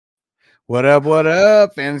What up? What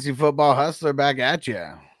up? Fantasy Football Hustler back at you.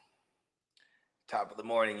 Top of the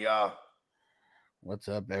morning, y'all. What's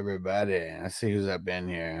up, everybody? I see who's up in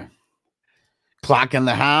here. Clock in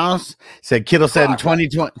the house. Said Kittle said in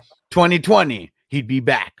 2020 he'd be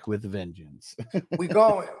back with a vengeance. We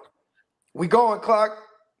going. We going, Clock.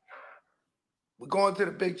 We going to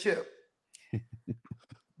the big chip.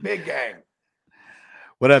 Big gang.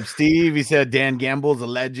 What up, Steve? He said Dan Gamble's a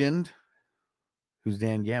legend. Who's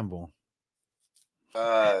Dan Gamble?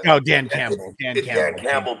 Dan Campbell. Dan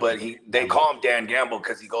Campbell, but they call him Dan Gamble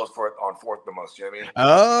because he goes for it on fourth the most. You know what I mean?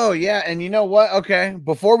 Oh, yeah. And you know what? Okay.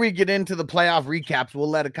 Before we get into the playoff recaps, we'll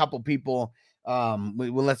let a couple people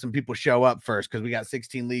we'll let some people show up first because we got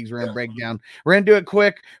 16 leagues. We're gonna break down. We're gonna do it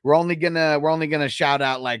quick. We're only gonna shout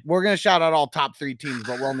out we're gonna shout out all top 3 teams,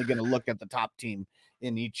 but we're only gonna look at the top team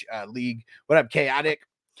in each league. What up, Chaotic?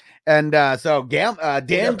 And Dan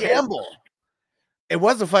Gamble. It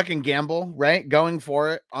was a fucking gamble, right? Going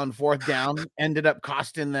for it on fourth down ended up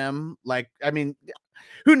costing them.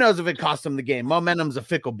 Who knows if it cost them the game? Momentum's a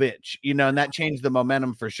fickle bitch, and that changed the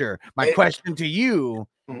momentum for sure. My question to you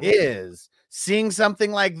is, seeing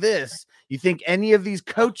something like this, you think any of these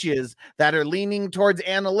coaches that are leaning towards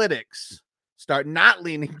analytics start not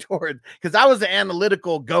leaning towards, because I was an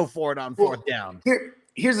analytical go for it on fourth down.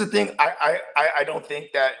 Here's the thing. I don't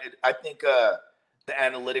think that I think the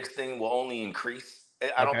analytics thing will only increase.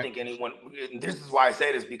 I don't think anyone, this is why I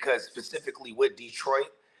say this, because specifically with Detroit,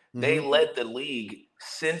 they led the league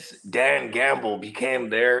since Dan Gamble became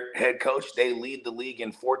their head coach. They lead the league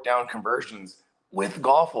in fourth down conversions with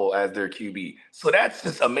Goffel as their QB. So that's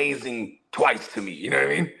just amazing twice to me. You know what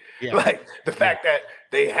I mean? Yeah. Like the fact that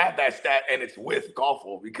they have that stat and it's with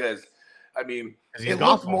Goffel, because I mean, it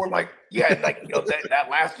looks more like, that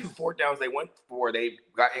last 2 fourth downs they went for, they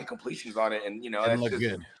got incompletions on it. And, that's just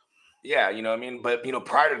good. Yeah, you know what I mean? But,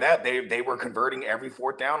 prior to that, they were converting every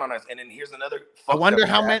fourth down on us. And then here's another. I wonder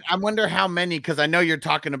how many, because I know you're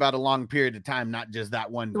talking about a long period of time, not just that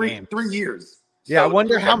one game. 3 years. Yeah, so, I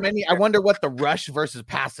wonder how many. I wonder what the rush versus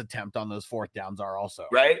pass attempt on those fourth downs are also.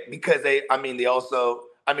 Right? Because how many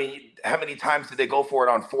times did they go for it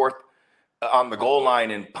on fourth on the goal line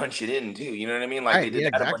and punch it in too? You know what I mean? Like they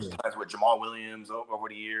did that a bunch of times with Jamal Williams over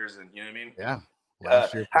the years, and you know what I mean? Yeah.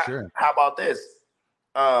 Last year for sure. How about this?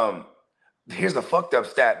 Here's a fucked up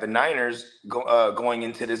stat. The Niners going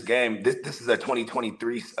into this game. This is a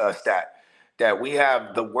 2023 stat that we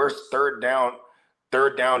have the worst third down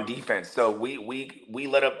defense. So we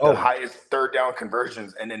let up the highest third down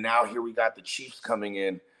conversions, and then now here we got the Chiefs coming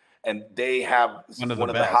in, and they have one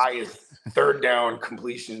of the highest third down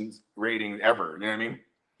completions rating ever. You know what I mean?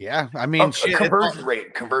 Yeah, I mean conversion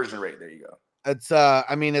rate. There you go. It's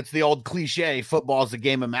it's the old cliche, football's a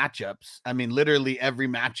game of matchups. I mean, literally every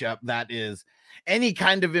matchup that is any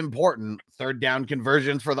kind of important, third down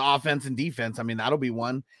conversions for the offense and defense. I mean, that'll be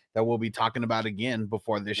one that we'll be talking about again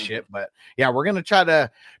before this shit. But yeah, we're gonna try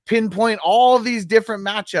to pinpoint all these different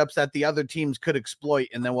matchups that the other teams could exploit,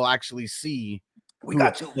 and then we'll actually see. We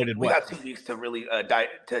got 2 weeks to really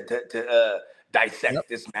dissect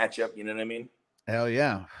this matchup. You know what I mean? Hell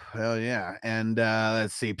yeah. And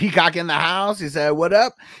let's see. Peacock in the house. He said, what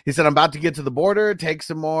up? He said, I'm about to get to the border, take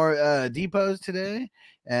some more depots today.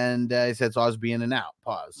 And he said, so I was being and out.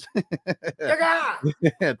 Pause.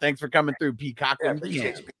 Thanks for coming through, Peacock. Yeah,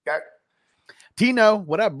 appreciate you, Peacock. Tino,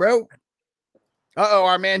 what up, bro?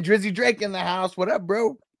 Our man Drizzy Drake in the house. What up,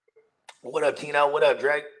 bro? What up, Tino? What up,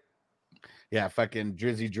 Drake? Yeah, fucking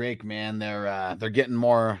Drizzy Drake, man. They're getting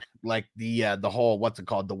more like the whole, what's it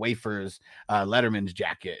called? The Wafers Letterman's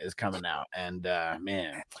jacket is coming out. And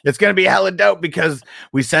man, it's gonna be hella dope because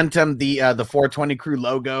we sent them the 420 crew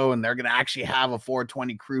logo, and they're gonna actually have a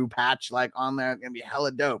 420 crew patch like on there. It's gonna be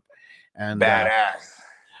hella dope. And badass.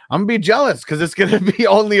 I'm gonna be jealous because it's gonna be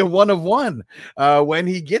only a 1 of 1 when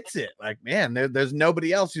he gets it. Like, man, there's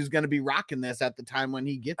nobody else who's gonna be rocking this at the time when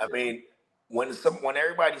he gets it. I mean, when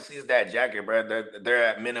everybody sees that jacket, bro, they're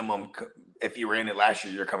at minimum. If you were in it last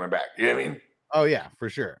year, you're coming back. You know what I mean? Oh yeah, for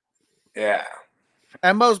sure. Yeah.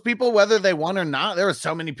 And most people, whether they won or not, there were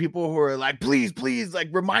so many people who were like, please, like,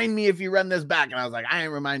 remind me if you run this back. And I was like, I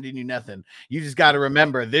ain't reminding you nothing. You just got to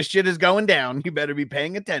remember this shit is going down. You better be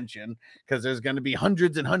paying attention because there's going to be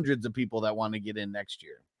hundreds and hundreds of people that want to get in next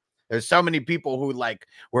year. There's so many people who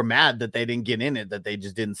were mad that they didn't get in it, that they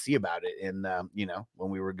just didn't see about it. And,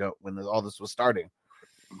 when all this was starting.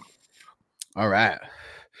 All right.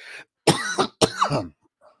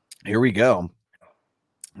 Here we go.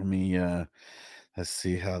 Let me, let's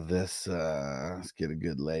see how this, let's get a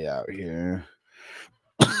good layout here.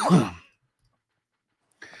 All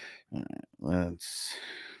right, let's.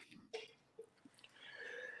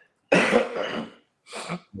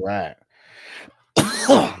 Right.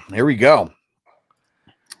 Here we go.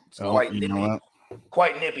 It's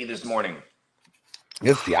quite nippy this morning.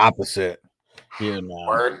 It's the opposite here now.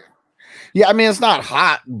 Word. Yeah, I mean, it's not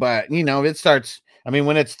hot, but it starts. I mean,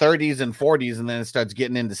 when it's 30s and 40s, and then it starts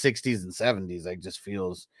getting into 60s and 70s, like just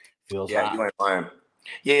feels yeah, hot. You ain't lying.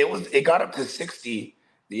 Yeah, it got up to 60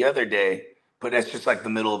 the other day, but that's just like the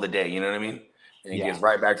middle of the day. You know what I mean? And it gets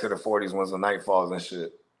right back to the 40s once the night falls and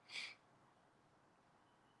shit.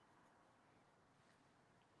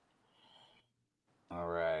 All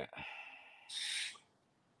right.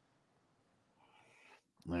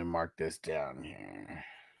 Let me mark this down here.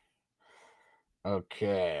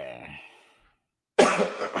 Okay.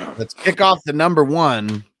 Let's kick off the number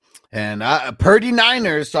one. And Purdy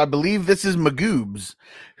Niners, so I believe this is Magoobs,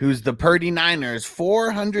 who's the Purdy Niners,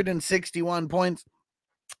 461 points.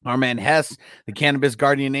 Our man Hess, the Cannabis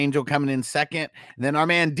Guardian Angel, coming in second. And then our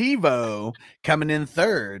man Devo coming in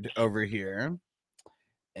third over here.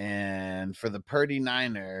 And for the Purdy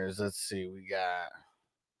Niners, let's see, we got,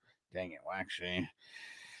 dang it, well, actually,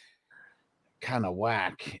 kind of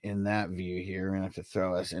whack in that view here. We're going to have to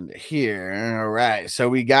throw us into here. All right, so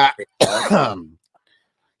we got,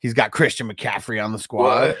 he's got Christian McCaffrey on the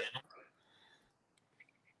squad. What?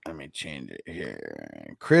 Let me change it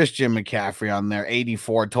here. Christian McCaffrey on there,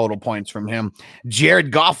 84 total points from him.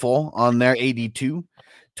 Jared Goffel on there, 82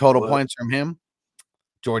 total points from him.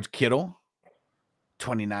 George Kittle,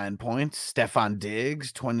 29 points. Stephon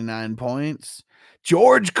Diggs, 29 points.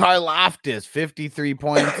 George Karlaftis, 53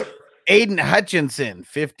 points. Aiden Hutchinson,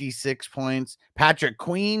 56 points. Patrick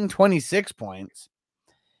Queen, 26 points.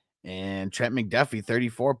 And Trent McDuffie,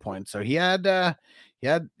 34 points. So he had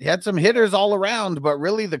some hitters all around, but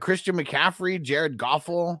really the Christian McCaffrey, Jared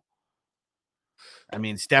Goffel, I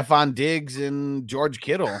mean, Stephon Diggs and George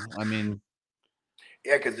Kittle. I mean,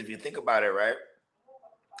 yeah, because if you think about it, right,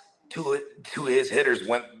 two of his hitters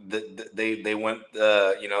went they went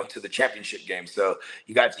to the championship game. So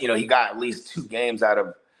he got at least 2 games out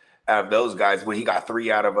of those guys, but he got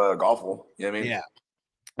 3 out of Goffel. You know what I mean? Yeah,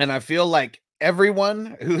 and I feel like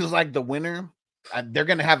everyone who's like the winner, they're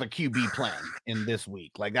going to have a QB plan in this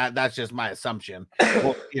week. Like that's just my assumption.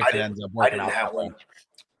 Well, if it ends up working out. I didn't have one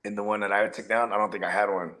in the one that I took down. I don't think I had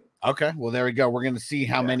one. Okay, well, there we go. We're going to see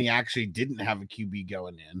how many actually didn't have a QB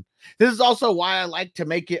going in. This is also why I like to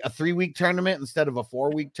make it a 3-week tournament instead of a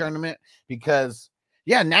 4-week tournament, because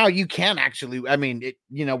now you can actually, I mean,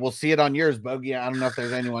 we'll see it on yours, Bogey. I don't know if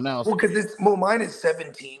there's anyone else. Well, because mine is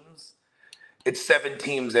 7 teams. It's 7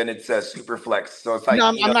 teams and it's a super flex. So it's like,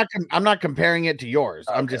 no, I'm not comparing it to yours.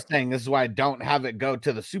 Okay. I'm just saying this is why I don't have it go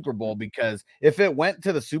to the Super Bowl, because if it went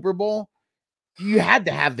to the Super Bowl, you had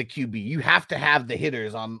to have the QB. You have to have the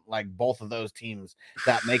hitters on like both of those teams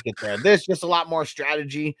that make it there. There's just a lot more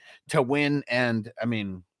strategy to win. And I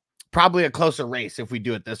mean, probably a closer race if we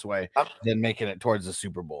do it this way than making it towards the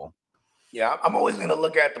Super Bowl. Yeah, I'm always going to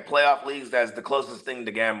look at the playoff leagues as the closest thing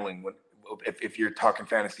to gambling if you're talking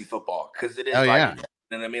fantasy football, because it is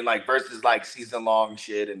and I mean, like versus like season long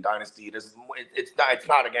shit and dynasty. It's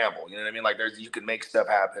not a gamble. You know what I mean? Like you can make stuff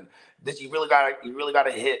happen. This you really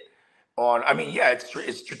gotta hit on. I mean,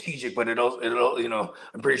 it's strategic, but it'll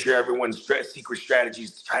I'm pretty sure everyone's secret strategy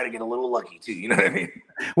is to try to get a little lucky too. You know what I mean?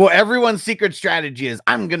 Well, everyone's secret strategy is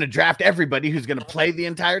I'm going to draft everybody who's going to play the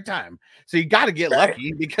entire time. So you got to get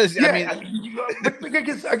lucky, because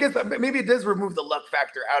I guess maybe it does remove the luck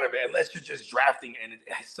factor out of it, unless you're just drafting and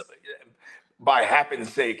by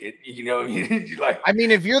happenstake, I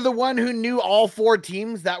mean, if you're the one who knew all 4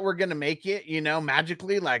 teams that were going to make it,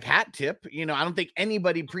 magically, like hat tip, I don't think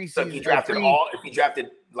anybody preseason. So if you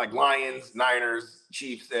drafted like Lions, Niners,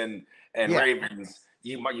 Chiefs, and Ravens,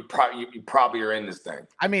 you probably are in this thing.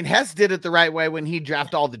 I mean, Hess did it the right way when he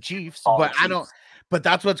drafted all the Chiefs, but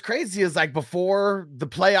that's what's crazy is like before the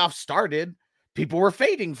playoffs started, people were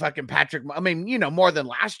fading fucking Patrick. I mean, more than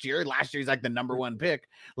last year. Last year, he's like the number 1 pick.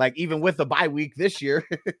 Like even with the bye week this year,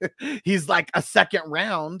 he's like a second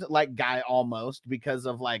round like guy almost, because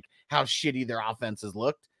of like how shitty their offenses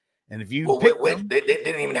looked. And if you they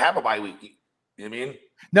didn't even have a bye week. You know what I mean?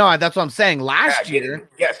 No, that's what I'm saying. Last year,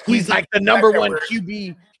 he's like the number 1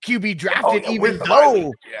 QB drafted, even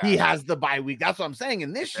though he has the bye week. That's what I'm saying.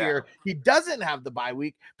 And this year, he doesn't have the bye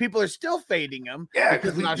week. People are still fading him. Yeah,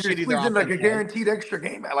 because he's squeezing like a guaranteed extra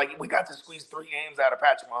game. Like we got to squeeze 3 games out of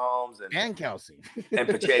Patrick Mahomes and Kelsey and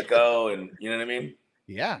Pacheco, and you know what I mean?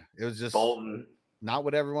 Yeah, it was just Bolton. Not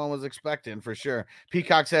what everyone was expecting, for sure.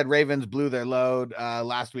 Peacock said Ravens blew their load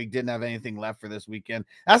last week, didn't have anything left for this weekend.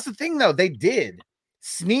 That's the thing, though. They did.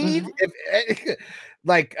 Snead,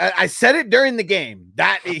 like I said it during the game,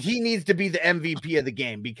 that he needs to be the MVP of the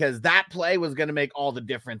game because that play was going to make all the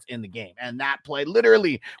difference in the game. And that play,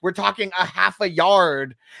 literally, we're talking a half a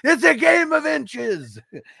yard. It's a game of inches.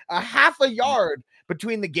 A half a yard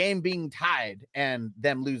between the game being tied and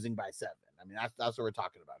them losing by 7. I mean, that's what we're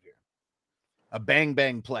talking about here. A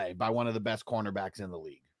bang play by one of the best cornerbacks in the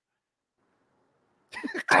league.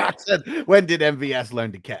 Said, when did MVS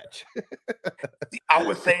learn to catch? I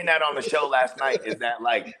was saying that on the show last night, is that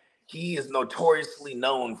like he is notoriously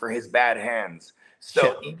known for his bad hands.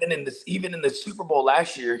 So even in the Super Bowl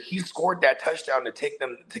last year, he scored that touchdown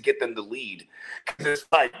to get them the lead. It's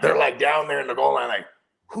like they're like down there in the goal line, like,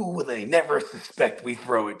 who will they never suspect we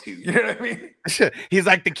throw it to? You know what I mean? He's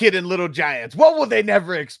like the kid in Little Giants. What will they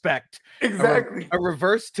never expect? Exactly. A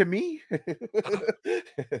reverse to me.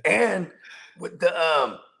 And with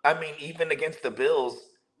the I mean, even against the Bills,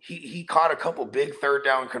 he caught a couple big third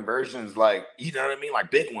down conversions, like, you know what I mean? Like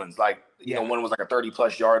big ones. Like, you know, one was like a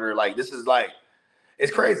 30+ yarder. Like, this is like,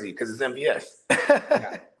 it's crazy because it's MVS.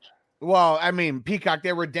 Yeah. Well, I mean, Peacock,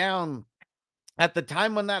 they were down at the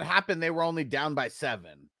time when that happened, they were only down by 7.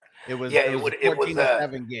 It was a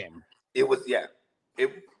 14-7 game. It was, yeah.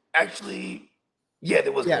 It actually, yeah,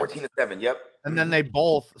 it was 14-7. Yep. And then they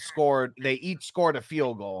both scored. They each scored a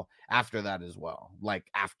field goal after that as well. Like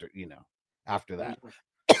after that,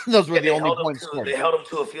 those were the only points scored. They held them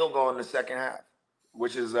to a field goal in the second half,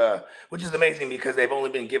 which is amazing because they've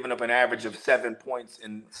only been giving up an average of 7 points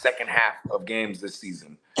in second half of games this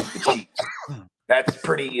season. The Chiefs. That's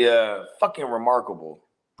pretty fucking remarkable.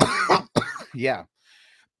 Yeah.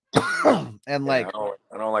 And like,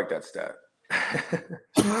 I don't like that stat. I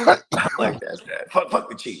don't like that stat. Fuck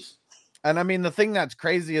the Chiefs. And I mean, the thing that's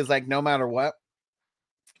crazy is like, no matter what,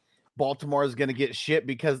 Baltimore is going to get shit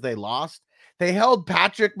because they lost. They held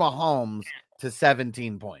Patrick Mahomes to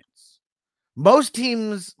 17 points. Most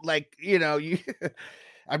teams, like, you know,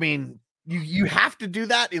 I mean, you have to do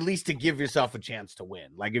that at least to give yourself a chance to win.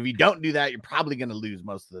 Like, if you don't do that, you're probably going to lose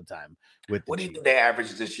most of the time. What do you think they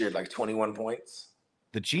averaged this year? Like 21 points?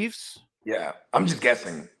 The Chiefs? Yeah, I'm just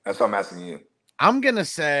guessing. That's what I'm asking you. I'm going to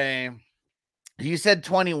say, you said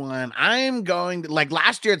 21. I'm going to, like,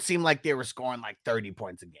 last year it seemed like they were scoring like 30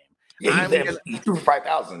 points a game. Yeah, he threw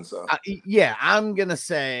 5,000. So yeah, I'm going to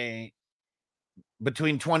say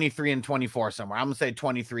between 23 and 24 somewhere. I'm going to say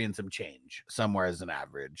 23 and some change somewhere as an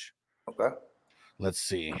average. Okay. Let's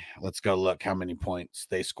see. Let's go look how many points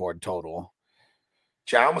they scored total.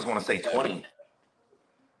 I almost want to say 20.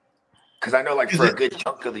 Because I know, like, for a good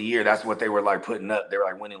chunk of the year, that's what they were, like, putting up. They were,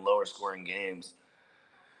 like, winning lower scoring games.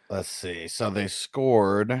 Let's see. So they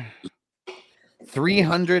scored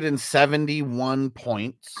 371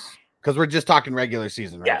 points. Because we're just talking regular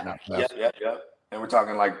season right now. Yeah. And we're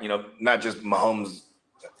talking, like, you know, not just Mahomes.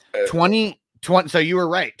 20. So you were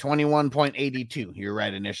right. 21.82. You're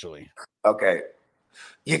right initially. Okay.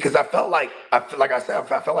 Yeah, because I felt like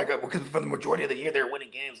because for the majority of the year, they're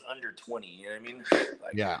winning games under 20. You know what I mean?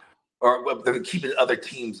 Like, yeah. Or they're keeping other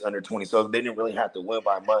teams under 20, so they didn't really have to win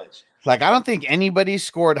by much. Like, I don't think anybody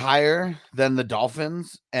scored higher than the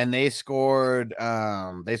Dolphins, and they scored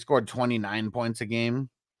 29 points a game.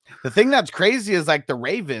 The thing that's crazy is, like, the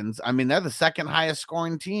Ravens. I mean, they're the second highest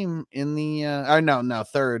scoring team in the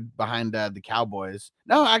third behind the Cowboys.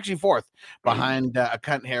 No, actually fourth behind a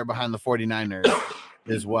cunt hair behind the 49ers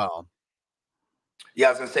as well. Yeah, I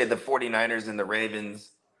was gonna say the 49ers and the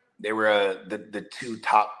Ravens, they were the two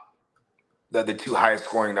top. The two highest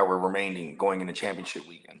scoring that were remaining going into championship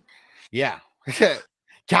weekend. Yeah.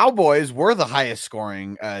 Cowboys were the highest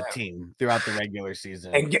scoring team throughout the regular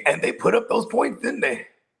season. And they put up those points, didn't they?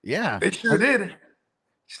 Yeah. They sure did. It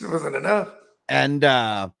wasn't enough. And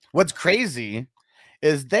what's crazy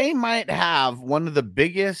is they might have one of the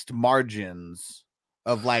biggest margins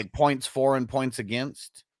of like points for and points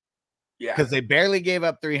against. Yeah. Because they barely gave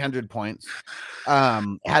up 300 points.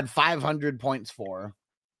 Had 500 points for.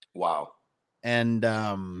 Wow. And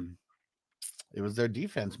it was their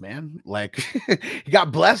defense, man. Like, he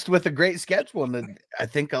got blessed with a great schedule. And I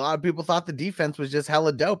think a lot of people thought the defense was just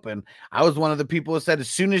hella dope. And I was one of the people who said,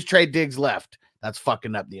 as soon as Trey Diggs left, that's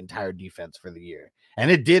fucking up the entire defense for the year.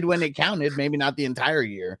 And it did when it counted. Maybe not the entire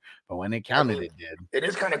year, but when it counted, it did. It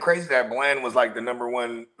is kind of crazy that Bland was like the number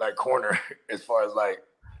one like corner as far as like,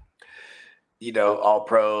 you know, all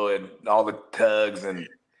pro and all the tugs and.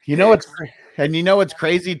 You know what's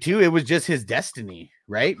crazy too? It was just his destiny,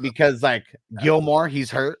 right? Because like Gilmore, he's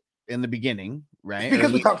hurt in the beginning, right?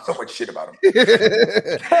 Because we talk so much shit about him.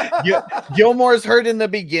 Gilmore's hurt in the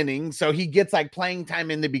beginning, so he gets like playing time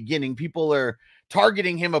in the beginning. People are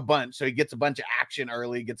targeting him a bunch. So he gets a bunch of action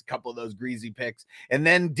early, gets a couple of those greasy picks. And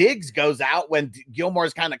then Diggs goes out when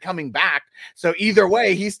Gilmore's kind of coming back. So either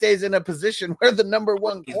way, he stays in a position where the number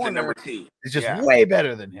one corner is just way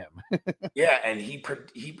better than him. Yeah, and he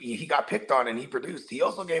got picked on and he produced. He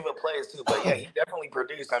also gave up plays too, but yeah, he definitely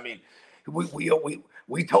produced. I mean,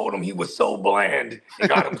 we told him he was so bland. It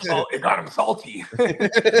got him salty.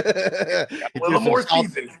 A little more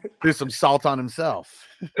seasoned. Threw some salt on himself.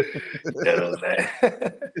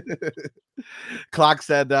 Clock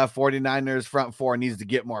said 49ers front four needs to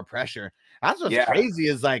get more pressure. That's what's crazy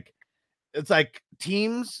is like it's like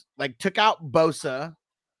teams like took out Bosa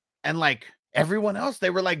and like everyone else,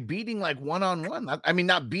 they were like beating like one-on-one. I mean,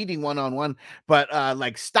 not beating one-on-one, but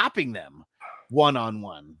like stopping them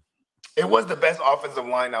one-on-one. It was the best offensive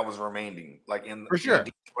line that was remaining, like for sure.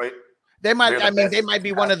 In Detroit. They might, they might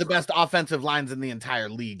be one of the best offensive lines in the entire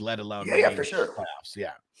league, let alone for sure. Playoffs.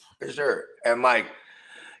 Yeah, for sure. And like,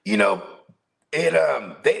 you know,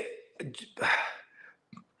 they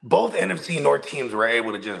both NFC North teams were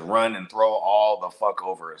able to just run and throw all the fuck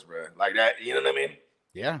over us, bro. Like that, you know what I mean?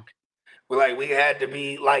 Yeah. We had to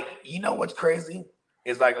be like, you know what's crazy?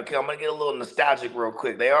 It's like, okay, I'm gonna get a little nostalgic real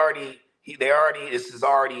quick. This is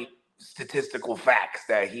already statistical facts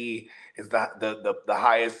that he is the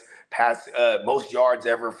highest pass most yards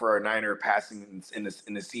ever for a Niner passing in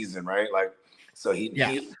the season, right? Like, so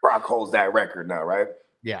Brock holds that record now, right?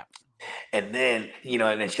 Yeah. And then, and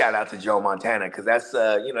then shout out to Joe Montana, because that's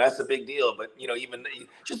that's a big deal. But even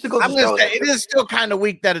just to go, it is still kind of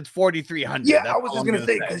weak that it's 4,300. Yeah, I was just gonna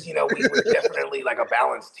say because we were definitely like a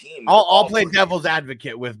balanced team. I'll play devil's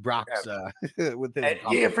advocate with Brock's with his.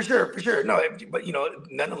 Yeah, for sure. No, but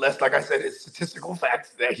nonetheless, like I said, it's statistical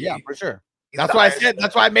facts that for sure. That's why I said.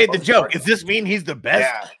 That's why I made the joke. Does this mean he's the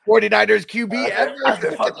best 49ers QB ever? I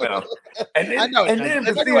said, fuck no. And then, I know.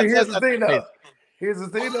 Here's the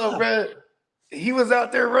thing, though, bro. He was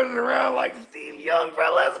out there running around like Steve Young,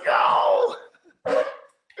 bro. Let's go.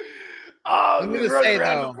 He was running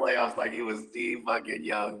around the playoffs like he was Steve fucking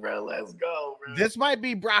Young, bro. Let's go, bro. This might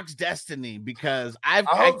be Brock's destiny because I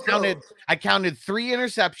counted 3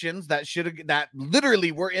 interceptions that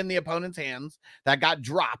literally were in the opponent's hands that got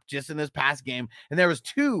dropped just in this past game, and there was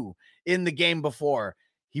 2 in the game before.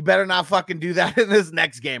 He better not fucking do that in this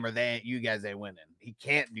next game, or you guys ain't winning. He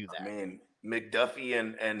can't do that. I mean, McDuffie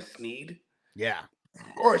and Sneed. Yeah.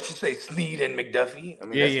 Or I should say Sneed and McDuffie. I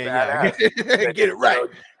mean, yeah. Get it right.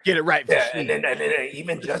 Get it right. Yeah, and then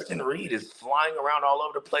even Justin Reed is flying around all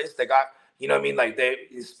over the place. They got, like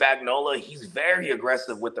Spagnuolo, he's very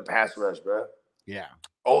aggressive with the pass rush, bro. Yeah.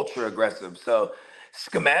 Ultra aggressive. So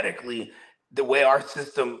schematically, the way our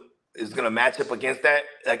system is going to match up against that,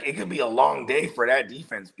 like it could be a long day for that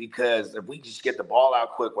defense, because if we just get the ball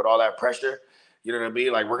out quick with all that pressure, you know what I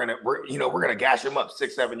mean? Like we're gonna gash them up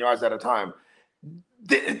 6-7 yards at a time.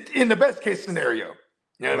 In the best case scenario,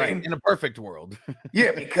 you know what I mean? In a perfect world.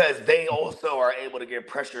 Yeah, because they also are able to get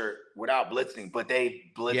pressure without blitzing, but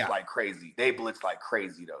they blitz like crazy. They blitz like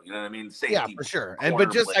crazy, though. You know what I mean? Safety, for sure.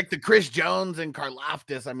 But just blitz. Like the Chris Jones and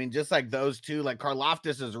Karlaftis, I mean, just like those two, like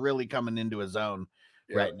Karlaftis is really coming into his own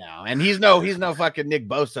right now, and he's no fucking Nick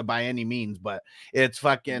Bosa by any means, but it's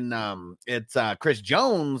fucking Chris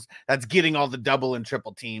Jones that's getting all the double and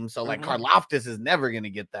triple teams. So like Karlaftis is never gonna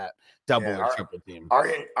get that double or triple team.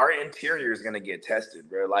 Our interior is gonna get tested,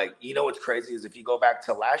 bro. Like, what's crazy is if you go back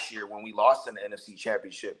to last year when we lost in the NFC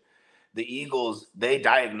Championship, the Eagles, they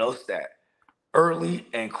diagnosed that early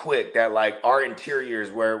and quick, that like our interior is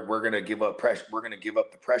where we're gonna give up pressure. We're gonna give up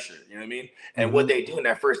the pressure. You know what I mean? And what they do in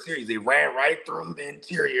that first series, they ran right through the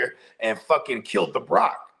interior and fucking killed the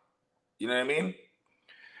Brock. You know what I mean?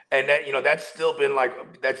 And that that's still been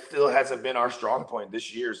like, that still hasn't been our strong point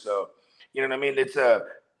this year. So you know what I mean? It's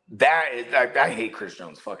I hate Chris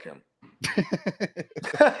Jones. Fuck him.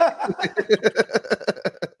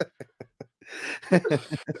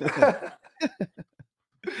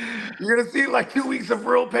 You're gonna see like 2 weeks of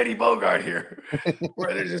real Petty Bogart here,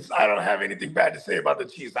 where I don't have anything bad to say about the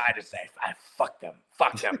Chiefs. I just say, fuck them.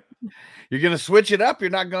 You're gonna switch it up. You're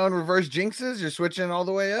not going reverse jinxes. You're switching all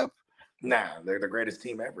the way up. Nah, they're the greatest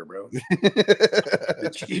team ever, bro.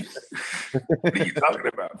 The Chiefs. What are you talking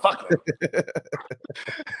about? Fuck them.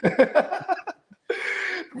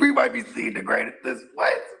 We might be seeing the greatest. This is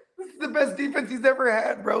the best defense he's ever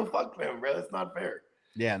had, bro. Fuck them, bro. It's not fair.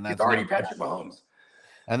 Yeah, and that's it's already Patrick Mahomes.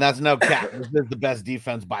 And that's no cap. This is the best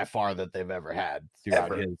defense by far that they've ever had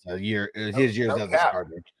throughout his years as a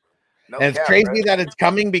starter. And it's crazy that it's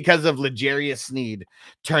coming because of L'Jarius Sneed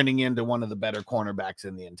turning into one of the better cornerbacks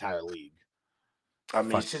in the entire league. I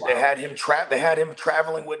mean, they had him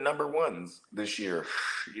traveling with number ones this year.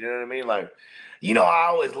 You know what I mean? Like, You know, I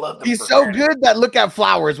always loved him. He's so good that look at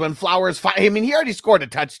Flowers when Flowers. I mean, he already scored a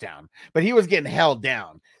touchdown, but he was getting held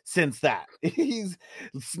down since that.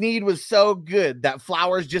 Snead was so good that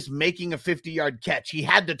Flowers just making a 50-yard catch. He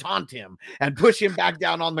had to taunt him and push him back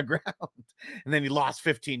down on the ground, and then he lost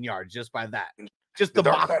 15 yards just by that. Just the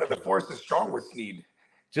dark side of the force is strong with Snead.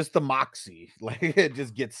 Just the moxie, like it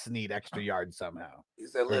just gets Snead extra yards somehow. He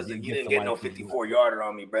said, "Listen, you didn't get no 54-yarder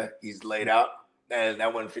on me, bro." He's laid out, and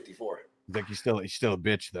that wasn't 54. Like he's still a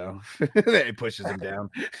bitch though. He pushes him down.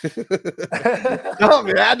 Oh,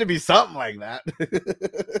 it had to be something like that.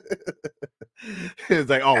 It's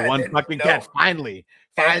like, oh, one fucking catch. Finally.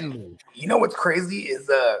 You know what's crazy is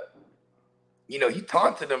he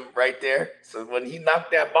taunted him right there. So when he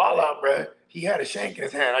knocked that ball out, bro, he had a shank in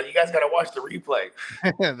his hand. You guys gotta watch the replay.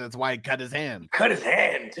 That's why he cut his hand. Cut his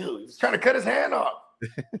hand too. He was trying to cut his hand off.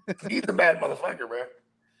 He's a bad motherfucker, bro.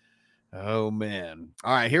 Oh man.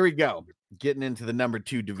 All right, here we go. Getting into the number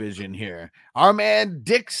 2 division here. Our man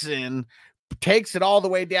Dixon takes it all the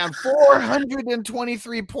way down.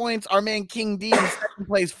 423 points. Our man King D in second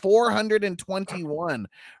place, 421.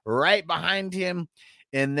 Right behind him.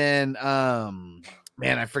 And then man,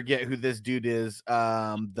 I forget who this dude is.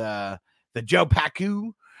 The Joe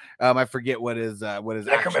Pacu. I forget what is I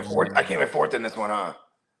came in fourth in this one, huh?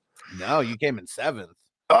 No, you came in 7th.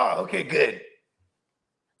 Oh, okay, good.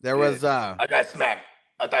 There was I got smacked.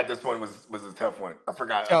 I thought this one was a tough one. I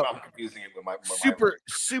forgot. So, I'm confusing it with my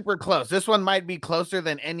super close. This one might be closer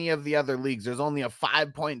than any of the other leagues. There's only a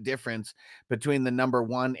 5-point difference between the number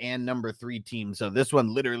 1 and number 3 teams. So this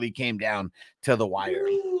one literally came down to the wire.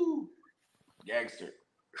 Gangster.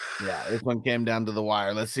 Yeah, this one came down to the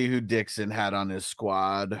wire. Let's see who Dixon had on his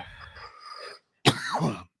squad.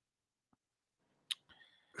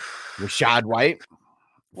 Rashad White.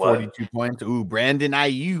 42 points. Ooh, Brandon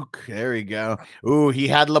Ayuk. There we go. Ooh, he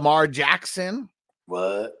had Lamar Jackson.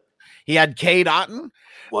 What? He had Cade Otton.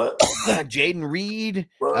 What? Jaden Reed.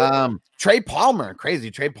 Trey Palmer. Crazy.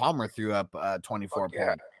 Trey Palmer threw up 24 points.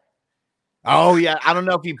 Yeah. Oh, yeah. I don't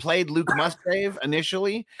know if he played Luke Musgrave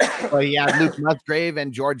initially, but he had Luke Musgrave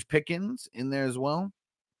and George Pickens in there as well.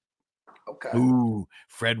 Okay. Ooh,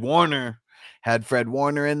 Fred Warner. Had Fred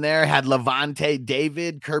Warner in there, had Levante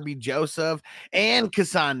David, Kirby Joseph, and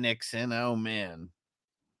Kassan Nixon. Oh, man.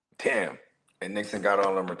 Damn. And Nixon got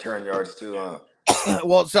all them return yards, too, huh?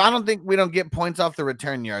 Well, so I don't think we don't get points off the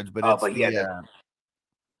return yards, but it's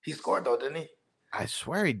he scored, though, didn't he? I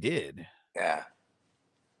swear he did. Yeah.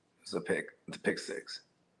 It's a pick. It's a pick 6.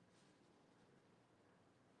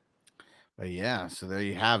 But, yeah, so there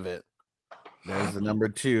you have it. There's the number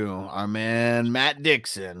 2, our man Matt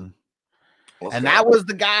Dixon. And that was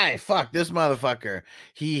the guy. Fuck this motherfucker.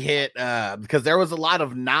 He hit because there was a lot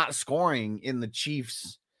of not scoring in the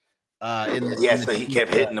Chiefs. So he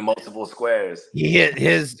kept hitting the multiple squares. He hit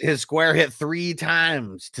his square hit 3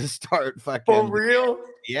 times to start fucking. For real?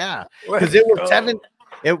 Yeah, because it was 7.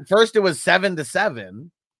 First it was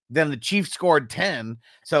 7-7. Then the Chiefs scored 10,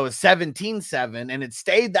 so it was 17-7, and it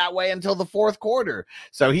stayed that way until the 4th quarter.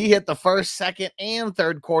 So he hit the 1st, 2nd, and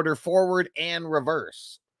 3rd quarter forward and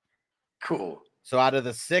reverse. Cool. So out of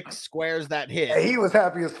the 6 squares that hit, he was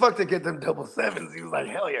happy as fuck to get them double 7s. He was like,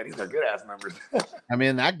 hell yeah, these are good ass numbers. I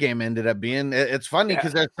mean, that game ended up being, it's funny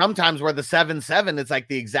because there's sometimes where the 7-7, it's like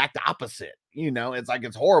the exact opposite. It's like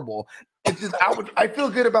it's horrible. It's just I feel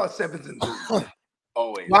good about 7s and 3s.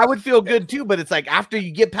 Always. Well, I would feel good too, but it's like after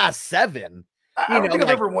you get past 7, I don't think I've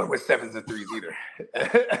ever won with 7s and 3s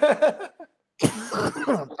either.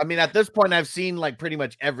 I mean, at this point, I've seen like pretty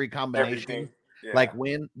much every combination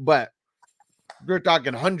win, but we're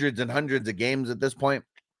talking hundreds and hundreds of games at this point.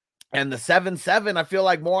 And the 7-7, I feel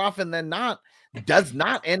like more often than not, does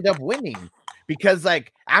not end up winning because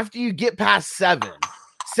like after you get past 7,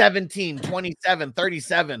 17, 27,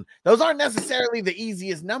 37, those aren't necessarily the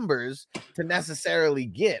easiest numbers to necessarily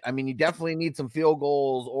get. I mean, you definitely need some field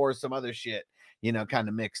goals or some other shit, kind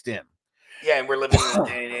of mixed in. Yeah, and we're living in a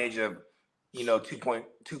day and age of,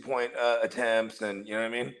 2-point attempts, and you know what I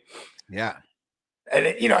mean? Yeah.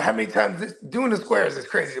 And how many times doing the squares is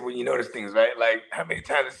crazy when you notice things, right? Like how many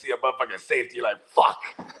times you see a motherfucking safety, you're like, fuck.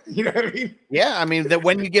 You know what I mean? Yeah, I mean that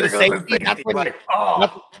when you get a safety, that's when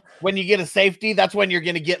when you get a safety, that's when you're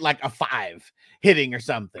gonna get like a 5 hitting or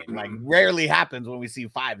something. Like rarely happens when we see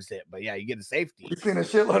 5s hit, but yeah, you get a safety. We've seen a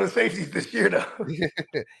shitload of safeties this year, though.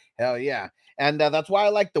 Hell yeah, and that's why I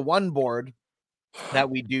like the one board that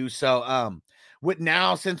we do. So with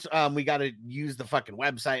now, since we got to use the fucking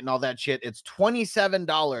website and all that shit, it's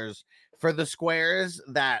 $27 for the squares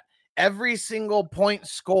that every single point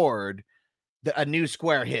scored, a new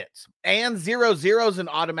square hits, and 0-0 is an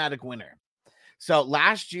automatic winner. So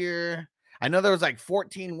last year, I know there was like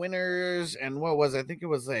 14 winners, and what was it? I think it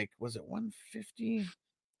was like, was it 150?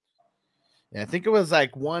 Yeah, I think it was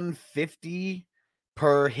like 150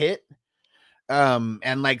 per hit.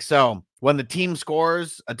 And like, so when the team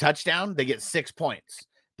scores a touchdown, they get 6 points.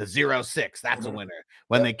 The 0-6, that's a winner.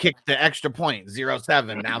 When they kick the extra point,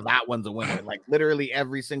 0-7, now that one's a winner. Like literally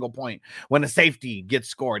every single point. When a safety gets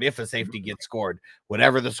scored, if a safety gets scored,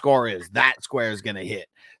 whatever the score is, that square is gonna hit.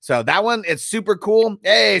 So that one, it's super cool.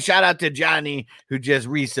 Hey, shout out to Johnny who just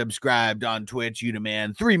resubscribed on Twitch.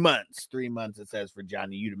 Udaman, 3 months. 3 months it says for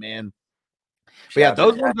Johnny Udaman. But yeah,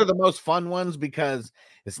 those ones are the most fun ones because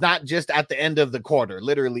it's not just at the end of the quarter.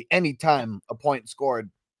 Literally, anytime a point scored,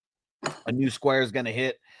 a new square is going to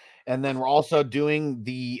hit. And then we're also doing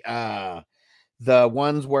the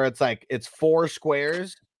ones where it's like it's 4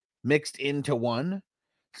 squares mixed into one.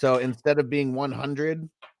 So instead of being 100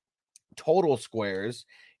 total squares,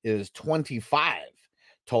 is 25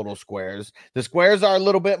 total squares. The squares are a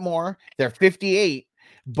little bit more. They're 58.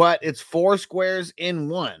 But it's 4 squares in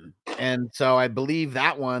one. And so I believe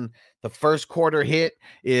that one, the first quarter hit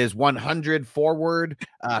is 100 forward,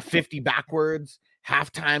 50 backwards.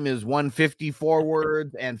 Halftime is 150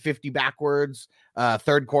 forwards and 50 backwards.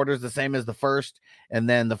 Third quarter is the same as the first. And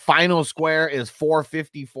then the final square is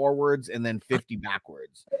 450 forwards and then 50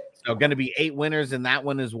 backwards. So going to be 8 winners in that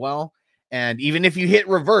one as well. And even if you hit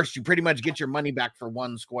reverse, you pretty much get your money back for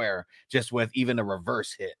 1 square just with even a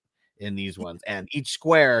reverse hit in these ones. And each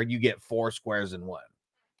square you get 4 squares in one.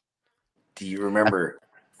 Do you remember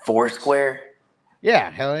 4 square?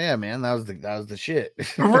 Yeah, hell yeah, man. That was the shit.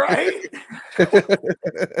 Right?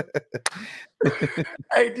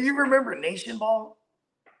 Hey, do you remember Nation Ball?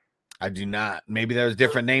 I do not. Maybe there's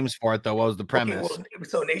different names for it though. What was the premise? Okay, well,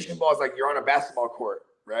 so Nation Ball is like you're on a basketball court,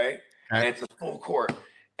 right? Okay. And it's a full court.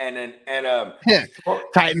 And then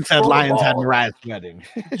Titan said Lions had Mariah's wedding.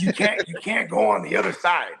 you can't go on the other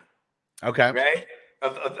side. Okay. Right?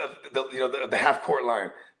 Of the half court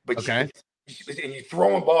line. But okay. You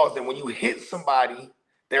throwing balls, and when you hit somebody,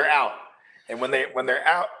 they're out. And when they're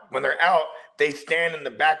out, they stand in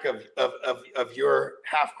the back of your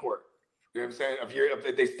half court. You know what I'm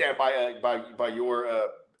saying? They stand by your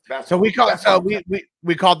basketball. So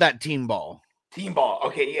we called that team ball. Team ball.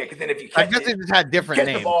 Okay, yeah, because then if you catch I guess it just had different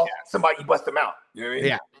names. The ball, somebody you bust them out. You know what I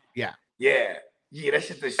mean? Yeah, that's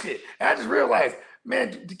just the shit. And I just realized,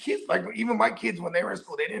 man, the kids, like even my kids when they were in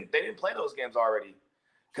school, they didn't play those games already.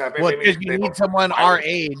 Well, because you need someone our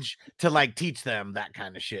age to like teach them that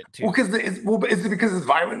kind of shit too. Well, is it because it's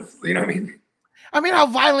violence? You know what I mean? I mean, how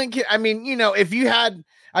violent can, I mean, you know, if you had,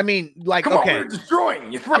 I mean, like, come okay, on, we're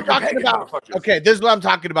destroying. You're talking about, okay, this is what I'm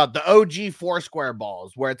talking about. The OG 4 square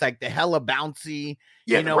balls where it's like the hella bouncy,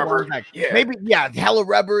 you know, rubber, like maybe, hella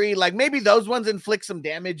rubbery. Like maybe those ones inflict some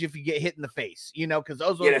damage if you get hit in the face, you know, because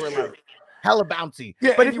those ones were like hella bouncy.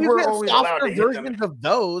 Yeah, but if you get softer versions of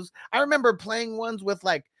those, I remember playing ones with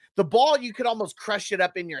like the ball, you could almost crush it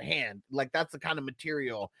up in your hand. Like that's the kind of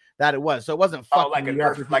material that it was. So it wasn't like a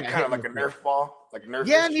Nerf, like kind of like a Nerf ball, like Nerf.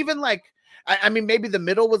 Yeah, and even like I mean, maybe the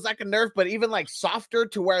middle was like a Nerf, but even like softer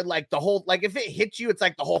to where like the whole, like if it hits you, it's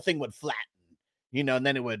like the whole thing would flatten, you know, and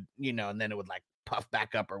then it would, you know, and then it would like puff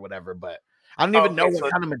back up or whatever. But I don't even know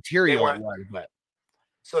what kind of material it was. But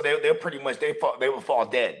so they're pretty much they would fall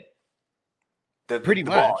dead. Pretty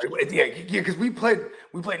much, ball. Yeah, because we played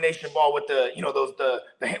Nation Ball with the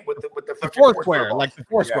with the 4 square, like the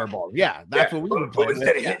 4 square ball. Yeah, that's what we would play. But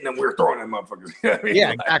instead of hitting them, we were throwing them motherfuckers. You know what I mean?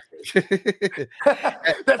 Yeah, exactly.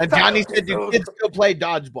 And Johnny said, "Do kids still play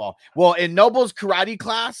dodgeball?" Well, in Noble's karate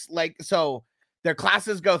class, like so. Their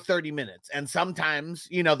classes go 30 minutes, and sometimes,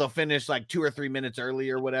 you know, they'll finish like 2 or 3 minutes early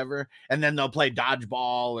or whatever, and then they'll play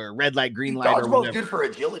dodgeball or red light, green light. Dodgeball is good for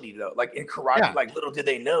agility, though. Like in karate, like little did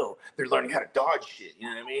they know they're learning how to dodge shit. You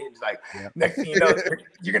know what I mean? It's like next thing you know,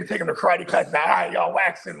 you're gonna take them to karate class. Now, all right, y'all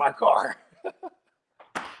waxing my car.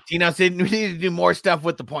 Tino said we need to do more stuff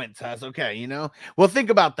with the points. That's okay, you know. We'll think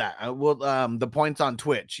about that. We'll the points on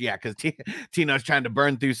Twitch, yeah, because Tino's trying to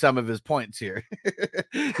burn through some of his points here.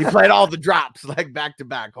 He played all the drops like back to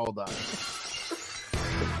back. Hold on.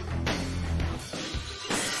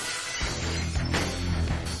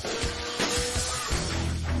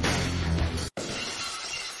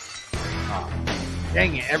 Oh,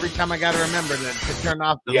 dang it! Every time I got to remember to turn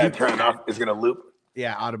off the loop. Turn it off. It's gonna loop.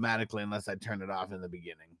 Yeah, automatically, unless I turn it off in the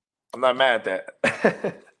beginning. I'm not mad at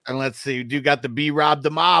that. And let's see, you do got the B-Rob the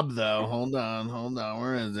Mob, though. Hold on.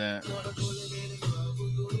 Where is it?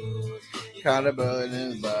 Caught a bullet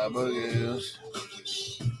in his bubble goose.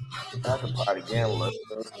 Not the party gambler.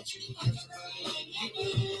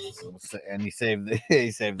 And he saved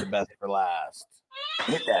the best for last.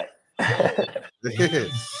 Hit that.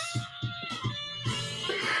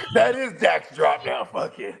 That is Dak's drop now.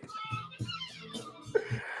 Fuck it.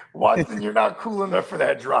 Watson, you're not cool enough for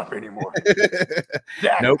that drop anymore.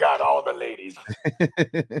 Dak got all the ladies.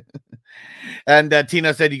 And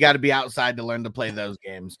Tino said you got to be outside to learn to play those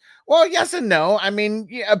games. Well, yes and no. I mean,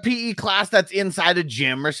 a PE class that's inside a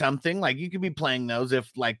gym or something, like you could be playing those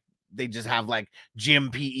if like they just have like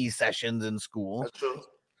gym PE sessions in school. That's true.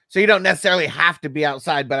 So you don't necessarily have to be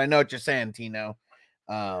outside, but I know what you're saying, Tino.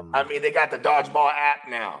 I mean, they got the dodgeball app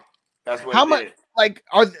now. That's what. How much? Like,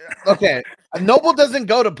 okay? Noble doesn't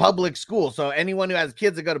go to public school, so anyone who has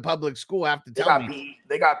kids that go to public school have to tell me.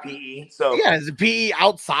 They got PE. So yeah, is it PE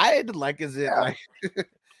outside? Like, is it like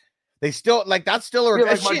they still like that's still a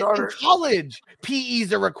like my daughter, in college?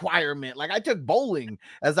 PE's a requirement. Like I took bowling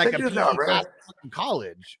as like a PE class in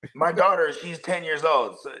college. My daughter, she's 10 years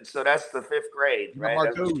old, so that's the 5th grade, right?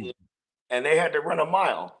 And they had to run a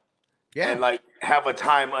mile. Yeah, and like have a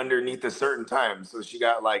time underneath a certain time. So she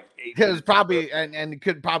got like 8. It was probably and it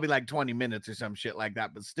could probably like 20 minutes or some shit like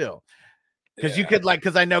that, but still. Because you could like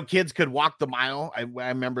because I know kids could walk the mile. I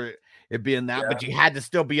remember it being that, but you had to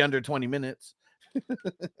still be under 20 minutes.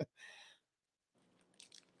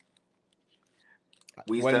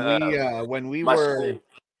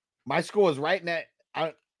 My school was right next.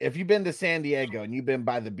 If you've been to San Diego and you've been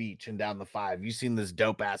by the beach and down the 5, you've seen this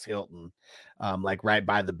dope ass Hilton, like right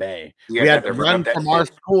by the bay. We had to run from our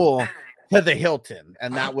school to the Hilton,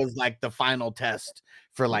 and that was like the final test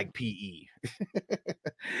for like PE.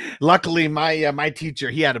 Luckily, my teacher,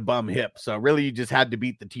 he had a bum hip, so really you just had to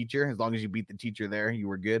beat the teacher. As long as you beat the teacher there, you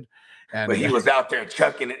were good. And but he was out there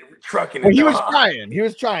trucking it. He was trying. He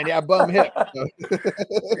was trying. Yeah, bum hip. So.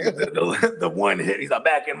 the one hit. He's like,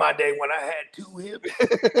 back in my day when I had 2 hips.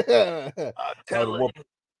 Tell him.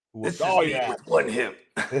 This is me with 1 hip.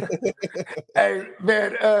 Hey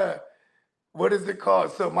man, what is it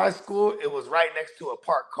called? So my school, it was right next to a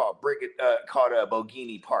park called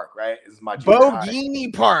Bogini Park, right? It's my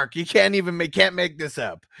Bogini Park. You can't make this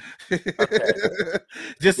up.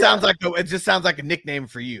 Okay. Sounds like it just sounds like a nickname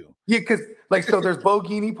for you. Yeah, because like so there's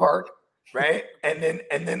Bogini Park, right? And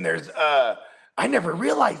then there's I never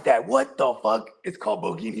realized that. What the fuck? It's called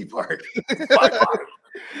Bogini Park.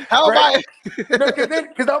 How right?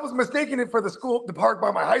 Because I was mistaking it for the park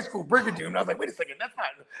by my high school, Brigadoon. And I was like, wait a second, that's not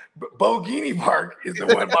Bogini Park is the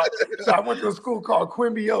one. So I went to a school called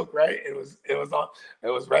Quimby Oak, right? It was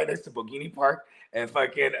right next to Bogini Park, and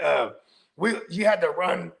fucking you had to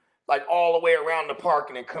run like all the way around the park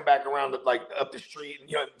and then come back around like up the street, and,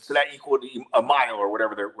 so that equaled a mile or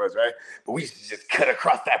whatever there was, right? But we used to just cut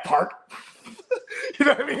across that park. You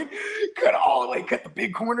know what I mean? Cut all the way, cut the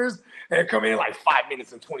big corners, and come in like 5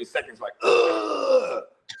 minutes and 20 seconds, like, ugh.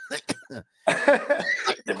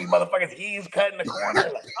 Then these motherfuckers, he's cutting the corner.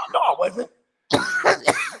 Like, no, I wasn't.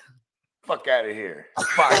 Fuck out of here.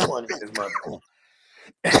 520 this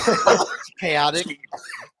motherfucker. Chaotic.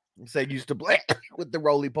 Say used to play with the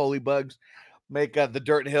roly-poly bugs, make the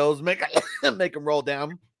dirt hills, make them roll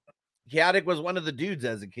down. Chaotic was one of the dudes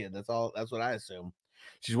as a kid. That's what I assume.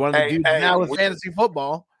 She's one of the dudes now with fantasy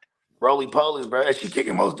football. Roly-polies, bro. She's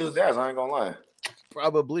kicking most dudes' ass, I ain't gonna lie.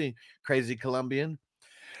 Probably. Crazy Colombian.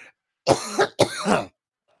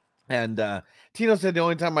 And Tino said the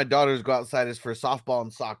only time my daughters go outside is for softball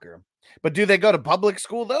and soccer. But do they go to public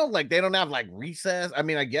school though? Like they don't have like recess? I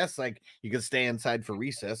mean, I guess like you could stay inside for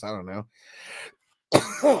recess. I don't know.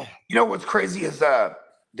 You know what's crazy is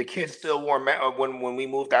the kids still wore masks when we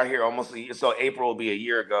moved out here almost so April will be a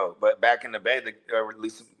year ago. But back in the Bay, or at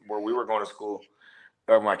least where we were going to school,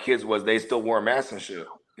 or my kids was, they still wore masks and shit.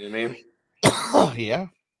 You know what I mean? Oh yeah.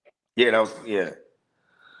 Yeah, that was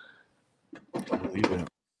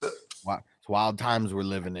It's wild times we're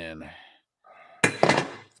living in.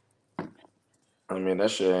 I mean,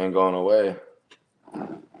 that shit ain't going away.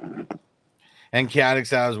 And Chaotic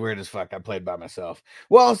sounds weird as fuck. I played by myself.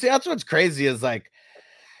 Well, see, that's what's crazy is like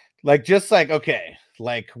okay,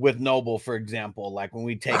 like with Noble, for example, like when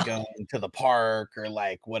we take him to the park or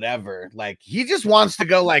like whatever, like he just wants to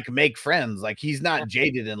go like make friends. Like he's not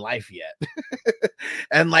jaded in life yet.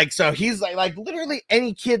 And like, so he's like literally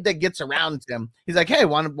any kid that gets around him, he's like, hey,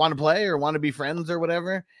 want to play or want to be friends or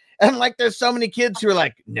whatever. And like, there's so many kids who are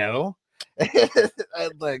like, no.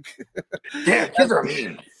 Like, yeah, kids are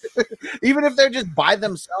mean. Even if they're just by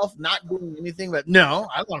themselves, not doing anything, but no,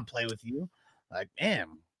 I want to play with you. Like,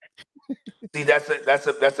 damn. See, that's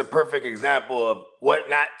a perfect example of what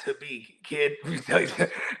not to be, kid.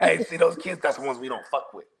 Hey, see those kids? That's the ones we don't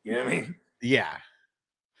fuck with. You know what I mean? Yeah.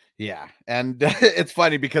 Yeah, and it's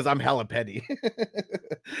funny because I'm hella petty.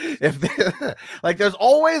 Like, there's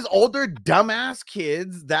always older dumbass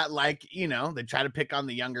kids that, like, you know, they try to pick on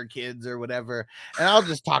the younger kids or whatever, and I'll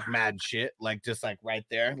just talk mad shit, like, just like right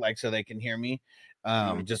there, like, so they can hear me.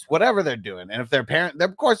 Just whatever they're doing, and if their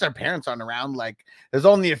of course, their parents aren't around. Like, there's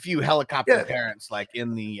only a few helicopter parents, like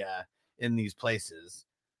in these places,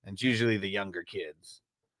 and it's usually the younger kids.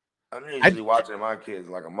 I'm usually watching my kids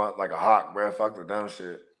like a hawk, bro. Fuck the dumb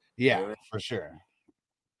shit. Yeah, you know? For sure.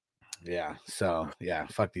 Yeah, so yeah,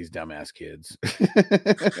 fuck these dumbass kids.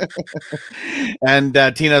 And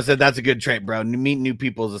Tino said that's a good trait, bro. Meeting new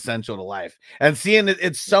people is essential to life, and seeing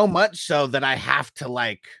it's so much so that I have to,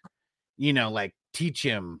 like, you know, like, teach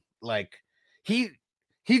him. Like, he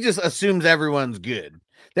just assumes everyone's good.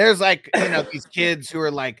 There's, like, you know, these kids who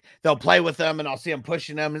are like, they'll play with them and I'll see him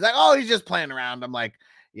pushing them. He's like, oh, he's just playing around. I'm like,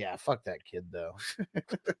 yeah, fuck that kid though.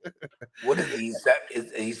 What is he?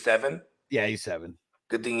 He's 7? Yeah, he's 7.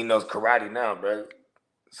 Good thing he knows karate now, bro.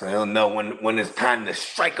 So he'll know when it's time to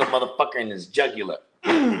strike a motherfucker in his jugular.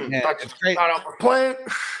 Yeah, it's great. Thought I was playing.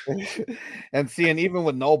 And seeing, even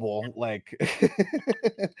with Noble, like,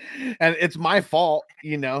 and it's my fault,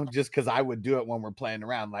 you know, just because I would do it when we're playing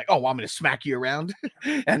around. Like, oh, want me to smack you around?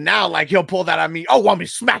 And now, like, he'll pull that on me. Oh, want me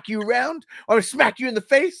to smack you around? Want me to smack you in the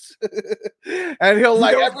face? And he'll,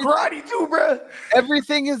 like, karate too, bro.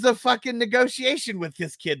 Everything is a fucking negotiation with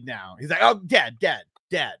this kid now. He's like, oh, dad.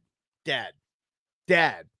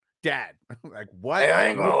 I'm like, what? Hey, I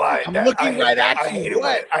ain't gonna lie. I'm looking right at you.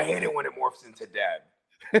 I hate it when it morphs into dad.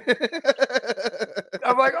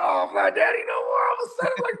 I'm like, oh, I'm not daddy no more. All of a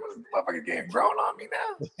sudden, like, this motherfucker getting grown on me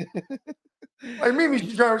now. Like, Mimi,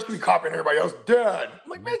 she's trying to be copying everybody else. Dad. I'm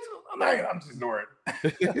like, man, I'm just ignoring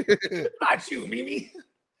it. Not you, Mimi.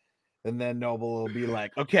 And then Noble will be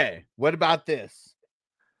like, okay, what about this?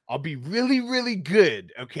 I'll be really, really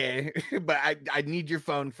good, okay? But I need your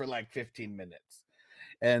phone for like 15 minutes.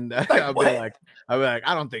 And I'll be like,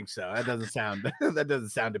 I don't think so. That doesn't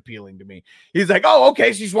sound appealing to me. He's like, oh,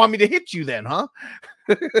 okay. So you just want me to hit you then, huh?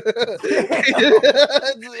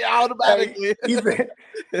 Automatically.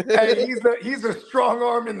 He's a strong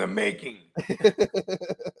arm in the making.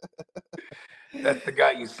 That's the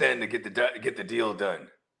guy you send to get the deal done.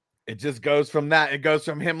 It just goes from that. It goes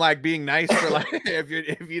from him, like, being nice for, like,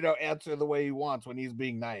 if you don't answer the way he wants when he's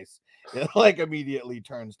being nice, it, like, immediately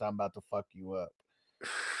turns to, I'm about to fuck you up.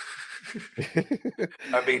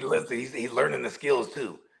 I mean, listen, he's learning the skills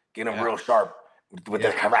too. Get him real sharp with the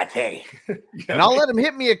karate. And I'll let him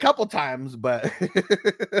hit me a couple times, but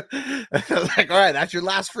like, all right, that's your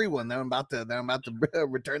last free one. Then I'm about to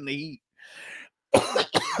return the heat.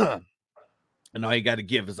 And all you got to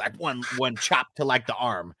give is like one chop to, like, the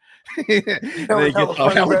arm. Then he gets all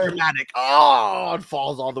dramatic. Oh, and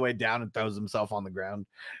falls all the way down and throws himself on the ground.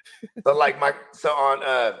 So, like,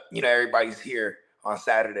 on everybody's here on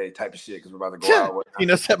Saturday type of shit because we're about to go out. You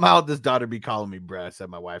know, said my oldest daughter be calling me bruh. I said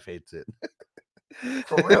my wife hates it.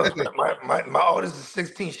 For real, my oldest is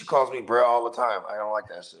 16. She calls me bruh all the time. I don't like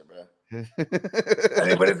that shit, bruh. I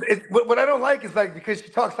mean, but it's what I don't like is, like, because she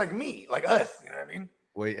talks like me, like us. You know what I mean?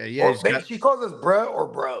 Well, yeah. She calls us bruh or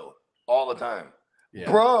bro all the time.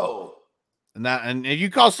 Yeah. Bro. And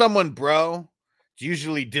you call someone bro, it's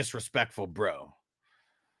usually disrespectful, bro.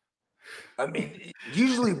 I mean,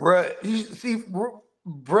 usually, bruh.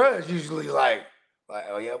 Bruh is usually like,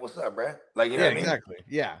 oh yeah, what's up, bruh? Like, you know what I mean? Exactly.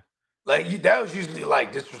 Yeah. Like, that was usually,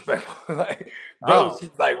 like, disrespectful. Like, bro, she's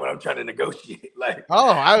like, when I'm trying to negotiate, like,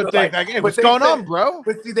 I would think, like, hey, what's going on, bro?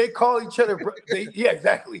 But see, they call each other, bro. Yeah,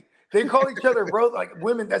 exactly. They call each other bro. Like,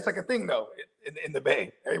 women, that's like a thing though in the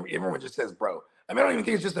Bay. Everyone just says bro. I mean, I don't even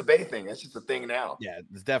think it's just a Bay thing. It's just a thing now. Yeah,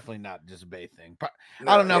 it's definitely not just a Bay thing.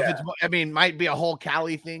 I don't know if it's. I mean, might be a whole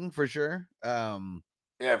Cali thing for sure.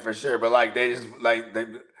 Yeah, for sure. But, like, they just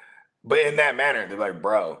but in that manner, they're like,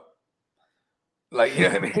 bro. Like, you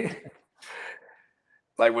know what I mean?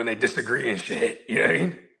 Like, when they disagree and shit. You know what I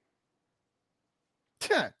mean?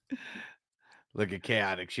 Look at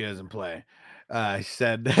Chaotic. She doesn't play. She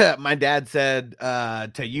said, my dad said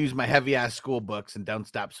to use my heavy ass school books and don't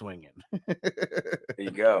stop swinging. There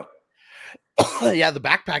you go. Yeah, the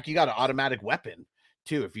backpack, you got an automatic weapon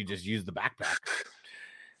too if you just use the backpack.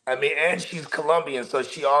 I mean, and she's Colombian, so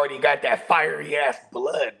she already got that fiery ass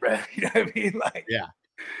blood, bro. You know what I mean? Like, yeah,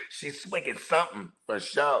 she's swinging something for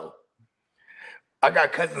sure. I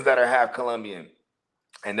got cousins that are half Colombian,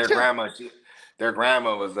 and their grandma was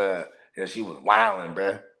she was wilding,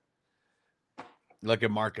 bro. Look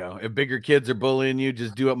at Marco. If bigger kids are bullying you,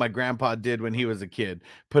 just do what my grandpa did when he was a kid.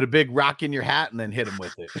 Put a big rock in your hat and then hit him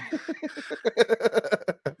with it.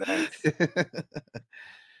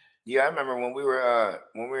 Yeah, I remember when we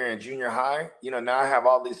were in junior high. You know, now I have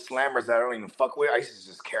all these slammers that I don't even fuck with. I used to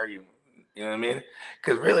just carry them. You know what I mean?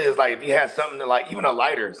 Because really, it's like if you had something to like, even a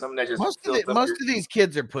lighter, something that just fills up most of these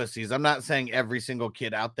kids are pussies. I'm not saying every single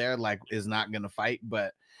kid out there like is not gonna fight,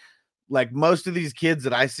 but like most of these kids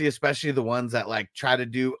that I see, especially the ones that like try to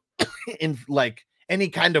do in like any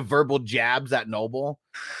kind of verbal jabs at Noble,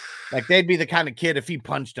 like they'd be the kind of kid if he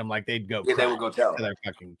punched them, like they'd go. Yeah, they would go tell their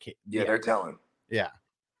fucking kid. Yeah, they're telling. Yeah.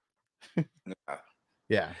 Yeah.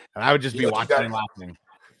 Yeah. And I would just be watching and laughing.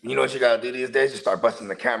 You know what you gotta do these days? Just start busting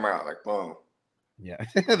the camera out, like boom. Yeah,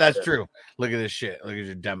 that's true. Look at this shit. Look at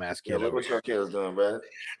your dumbass kid. Yeah, look what your kid is doing, bro.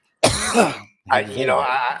 I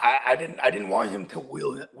didn't want him to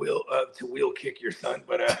wheel kick your son,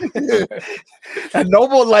 but and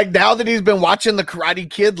Noble, like now that he's been watching the Karate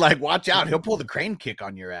Kid, like watch out, he'll pull the crane kick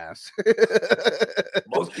on your ass.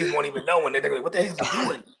 Most kids won't even know when they're like, what the hell is he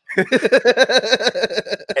doing?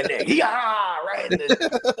 And then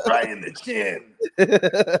right in the chin.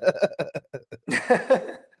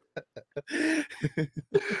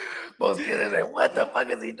 Most kids are like, what the fuck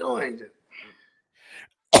is he doing?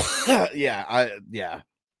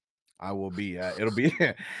 I will be it'll be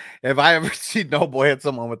if I ever see Noble hit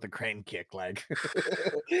someone with the crane kick, like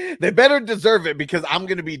they better deserve it because I'm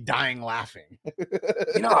gonna be dying laughing.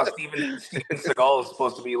 You know how Steven Seagal is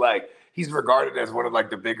supposed to be like, he's regarded as one of like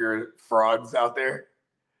the bigger frauds out there,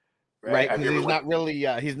 right? Because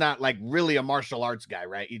he's not like really a martial arts guy,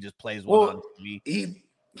 right? He just plays one on TV.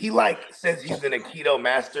 He like says he's an Aikido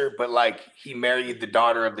master, but like he married the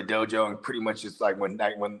daughter of the dojo, and pretty much just like when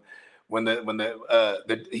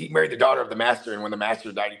he married the daughter of the master, and when the master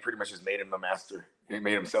died, he pretty much just made him the master. He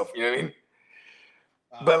made himself, you know what I mean?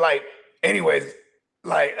 But like, anyways,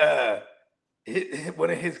 like one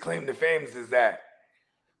of his claim to fame is that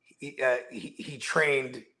he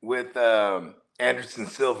trained with Anderson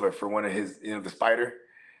Silva for one of his, the Spider.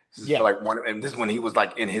 And this is when he was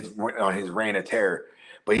like on his reign of terror.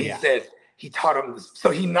 But he said he taught him,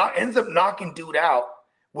 so he ends up knocking dude out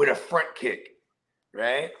with a front kick,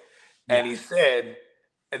 right? Yeah. And he said,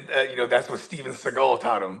 that's what Steven Seagal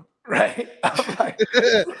taught him, right? I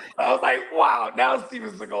was like, wow, now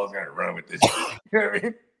Steven Seagal is gonna run with this shit. You know what I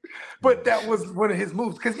mean? But that was one of his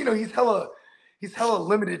moves because he's hella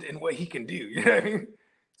limited in what he can do. You know what I mean?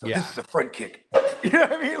 So this is a front kick. You know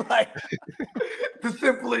what I mean? Like the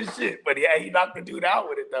simplest shit. But yeah, he knocked the dude out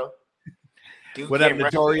with it though. What up,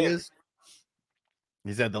 Notorious?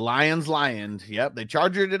 He said the Lions lioned. Yep, they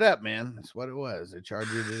chargered it up, man. That's what it was. They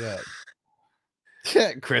chargered it up.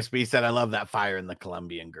 Crispy said, I love that fire in the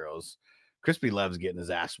Colombian girls. Crispy loves getting his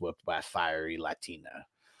ass whooped by a fiery Latina.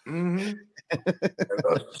 Mm-hmm.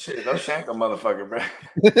 They'll shank a motherfucker, bro.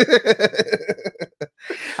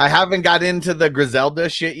 I haven't got into the Griselda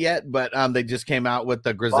shit yet, but they just came out with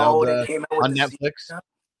the Griselda on Netflix.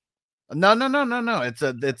 No.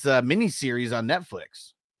 It's a mini series on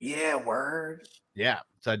Netflix. Yeah, word. Yeah,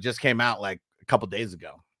 so it just came out like a couple days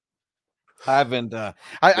ago. I haven't.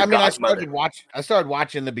 I started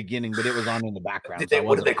watching the beginning, but it was on in the background.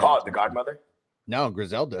 What did they call it? The Godmother? No,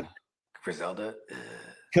 Griselda. Griselda.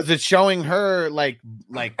 Because it's showing her like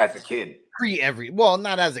as a kid.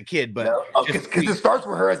 Not as a kid, but because it starts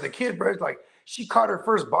with her as a kid, bro. It's like she caught her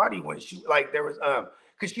first body when she there was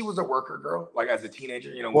because she was a worker girl, like as a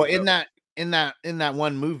teenager, Well, in that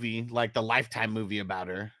one movie, like the Lifetime movie about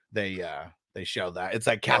her, they show that it's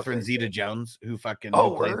like Catherine Zeta-Jones who fucking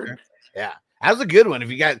plays her. Yeah, that was a good one.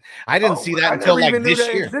 If you guys, I didn't see that until like this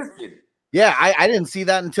year. Yeah, I didn't see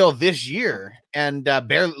that until this year, and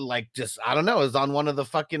barely I don't know, it was on one of the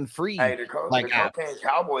fucking free the Cocaine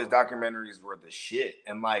Cowboys documentaries were the shit,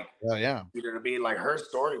 and to be like her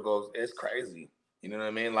story goes, it's crazy. You know what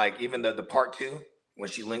I mean? Like even the part 2 when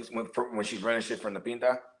she links when she's running shit from the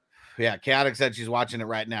Pinta. Yeah, Chaotic said she's watching it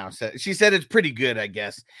right now. So she said it's pretty good, I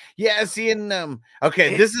guess. Yeah, seeing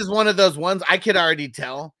this is one of those ones I could already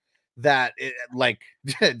tell that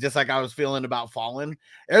just like I was feeling about Fallen.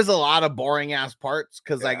 There's a lot of boring ass parts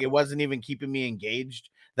because it wasn't even keeping me engaged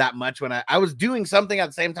that much when I was doing something at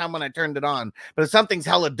the same time when I turned it on. But if something's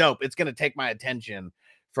hella dope, it's gonna take my attention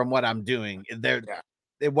from what I'm doing.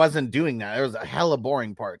 It wasn't doing that. There was a hella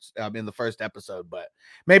boring parts in the first episode, but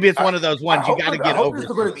maybe it's one of those ones you got to get over.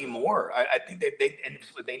 There's going to be more. I think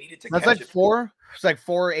they needed to. That's like 4. It's like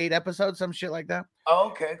 4 or 8 episodes, some shit like that. Oh,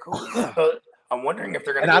 okay, cool. So I'm wondering if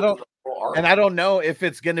they're going to. And I don't know if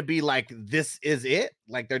it's going to be like this is it,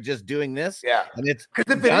 like they're just doing this. Yeah, and it's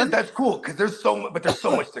because if it is, that's cool. Because there's so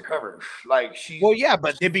much to cover. Like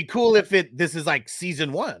but it'd be cool if this is like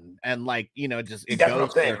season 1 and it that's what I'm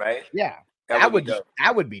saying, right? Yeah. That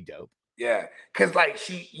would be dope. Yeah, because like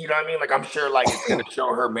she, you know what I mean? Like I'm sure like it's gonna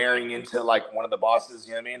show her marrying into like one of the bosses,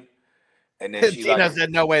 you know what I mean? And then she Tina like,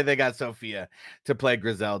 said, "No way, they got Sophia to play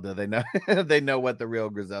Griselda. They know, they know what the real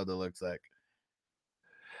Griselda looks like."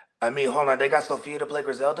 I mean, hold on, they got Sophia to play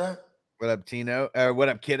Griselda? What up, Tino? Or what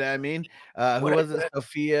up, Kidda? I mean, who What was is it? that?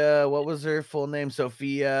 Sophia. What was her full name?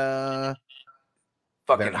 Sophia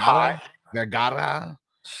Fucking Vergara. hot. Vergara.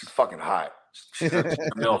 She's fucking hot. She's a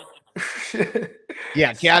milf.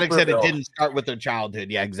 Yeah, Chaotic Super said it milf. didn't start with her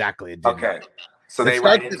childhood. Yeah, exactly. It didn't. Okay, so It they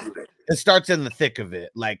right starts. into it. It starts in the thick of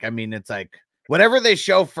it. Like, I mean, it's like whatever they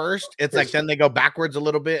show first. It's like then they go backwards a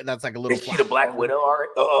little bit, and that's like a little. Is she the Black Widow? All right.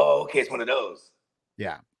 Oh, okay, it's one of those.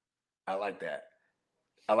 Yeah. I like that.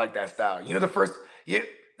 I like that style. You know, the first, yeah,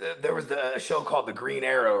 there was a show called The Green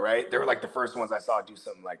Arrow, right? They were like the first ones I saw do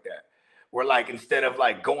something like that. Where like instead of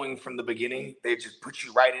like going from the beginning, they just put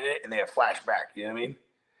you right in it and they have flashback. You know what I mean?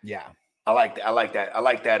 Yeah. I like that. I like that. I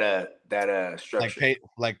like that structure.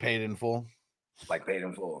 Like paid in full. Like paid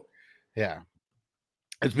in full. Yeah.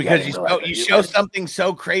 It's because you show something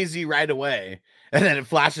so crazy right away, and then it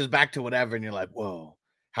flashes back to whatever, and you're like, whoa,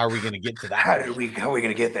 how are we gonna get to that? How are we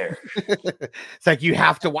gonna get there? It's like you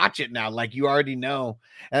have to watch it now, like you already know.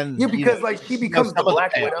 And yeah, because like she becomes the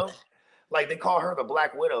Black Widow. Like they call her the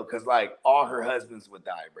Black Widow because like all her husbands would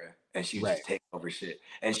die, bro, and she would just take over shit.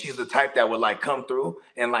 And she's the type that would like come through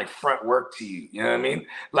and like front work to you. You know what I mean?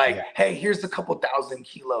 Like, hey, here's a couple thousand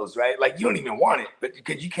kilos, right? Like you don't even want it, but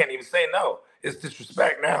because you can't even say no. It's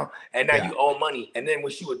disrespect now, and now you owe money. And then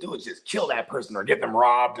what she would do is just kill that person or get them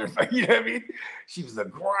robbed, or you know what I mean? She was a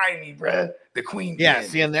grimy, bro, the queen. Yeah,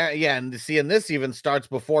 seeing there, and seeing this even starts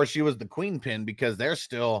before she was the queen pin because they're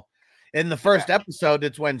still in the first episode.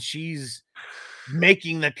 It's when she's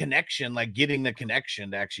making the connection, like getting the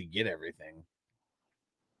connection to actually get everything.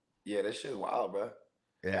 Yeah, that shit's wild, bro.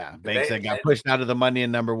 Yeah, Banks that got pushed out of the money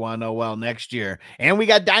in number one. Oh well, next year, and we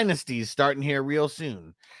got dynasties starting here real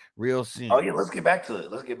soon. Oh yeah, let's get back to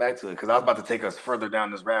it. Because I was about to take us further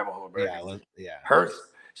down this rabbit hole, bro. Yeah.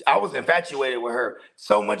 I was infatuated with her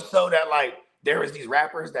so much so that like there was these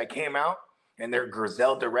rappers that came out and they're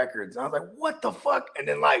Griselda Records. And I was like, what the fuck? And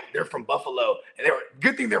then like they're from Buffalo, and they were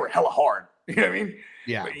good thing they were hella hard. You know what I mean?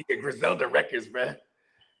 Yeah. But Griselda Records, bro.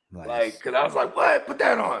 Nice. Like, because I was like, what? Put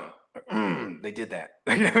that on. They did that.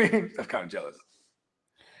 You know what I mean? I'm kind of jealous.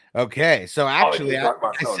 Okay, so actually,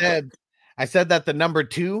 I said that the number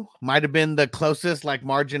 2 might have been the closest like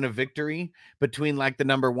margin of victory between like the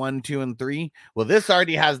number 1, 2, and 3. Well, this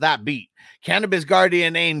already has that beat. Cannabis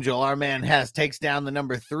Guardian Angel, our man Hess, takes down the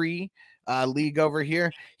number 3 league over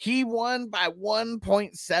here. He won by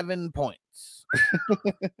 1.7 points.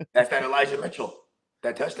 That's that Elijah Mitchell,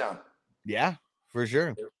 that touchdown. Yeah, for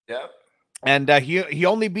sure. Yeah. And he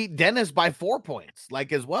only beat Dennis by 4 points,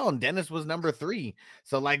 like as well. And Dennis was number 3.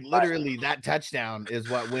 So like literally that touchdown is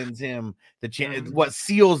what wins him the chance, what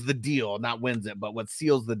seals the deal, not wins it, but what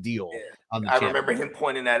seals the deal. I remember him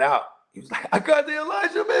pointing that out. He was like, I got the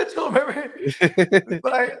Elijah Mitchell. Remember?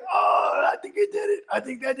 Like, oh, I think it did it. I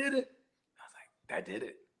think that did it. I was like, that did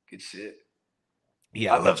it. Good shit.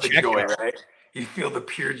 Yeah. I love the joy, right? You feel the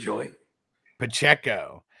pure joy.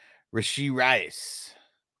 Pacheco, Rashee Rice,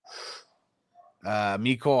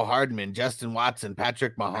 Mecole Hardman, Justin Watson,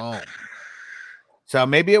 Patrick Mahomes. So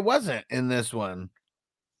maybe it wasn't in this one.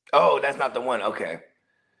 Oh, that's not the one. Okay.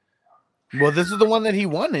 Well, this is the one that he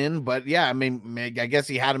won in, but yeah, I mean, I guess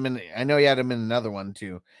he had him in. I know he had him in another one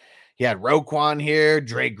too. He had Roquan here,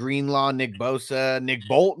 Dre Greenlaw, Nick Bosa, Nick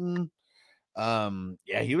Bolton.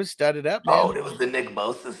 Yeah, he was studded up, man. Oh, it was the Nick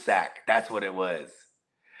Bosa sack. That's what it was.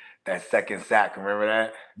 That second sack. Remember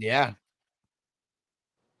that? Yeah.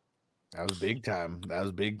 That was big time. There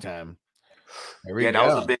we go. That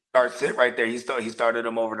was a big start sit right there. He started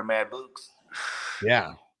him over to Mad Books.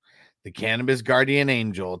 Yeah. The Cannabis Guardian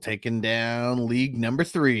Angel taking down league number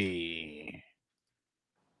 3.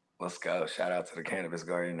 Let's go. Shout out to the Cannabis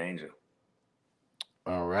Guardian Angel.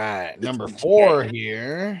 All right. Number 4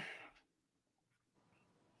 here.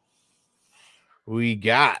 We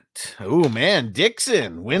got, oh man,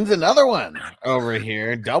 Dixon wins another one over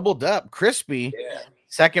here. Doubled up. Crispy. Yeah.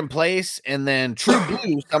 Second place, and then True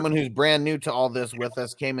Blue, someone who's brand new to all this with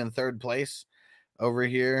us, came in third place over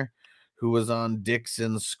here, who was on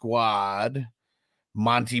Dixon's squad.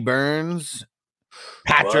 Monty Burns,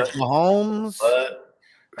 Patrick Mahomes,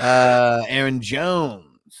 Aaron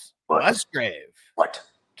Jones, Musgrave,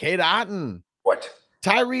 Kate Otten,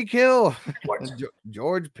 Tyreek Hill,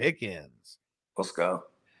 George Pickens. Let's go.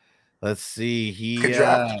 Let's see.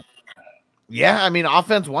 Yeah, I mean,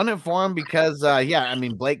 offense won it for him because, I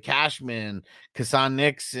mean, Blake Cashman, Kassan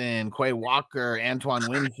Nixon, Quay Walker, Antoine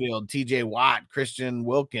Winfield, TJ Watt, Christian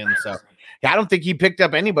Wilkins. So, yeah, I don't think he picked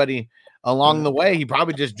up anybody along the way. He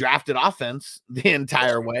probably just drafted offense the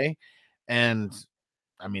entire way. And,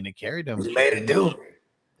 I mean, it carried him. He made it do.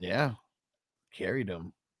 Yeah, carried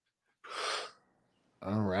him.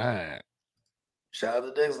 All right. Shout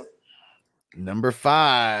out to Dixon. Number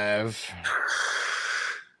 5.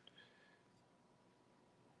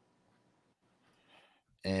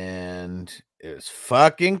 And it was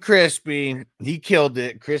fucking Crispy. He killed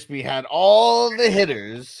it. Crispy had all the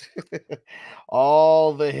hitters,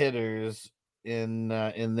 all the hitters in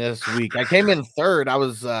this week. I came in third.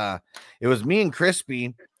 It was me and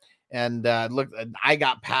Crispy, and look, I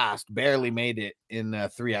got past, barely made it in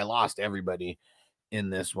 3. I lost everybody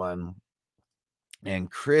in this one,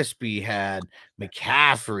 and Crispy had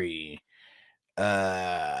McCaffrey,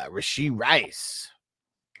 Rashee Rice.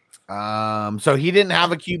 So he didn't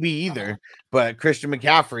have a QB either, but Christian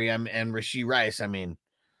McCaffrey and Rashee Rice, I mean,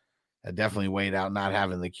 that definitely weighed out not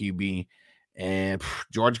having the QB. And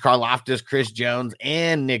George Karlaftis, Chris Jones,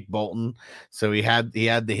 and Nick Bolton. So he had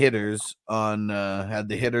the hitters on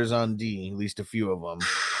D, at least a few of them.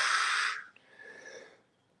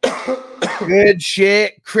 Good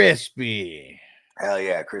shit, Crispy. Hell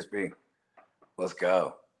yeah, Crispy. Let's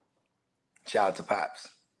go. Shout out to Pops.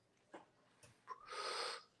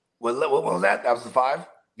 What was that? That was the 5?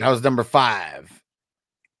 That was number 5.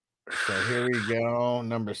 So here we go.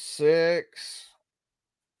 Number 6.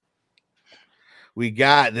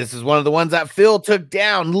 This is one of the ones that Phil took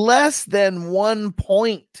down. Less than 1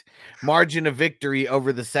 point margin of victory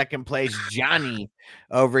over the second place Johnny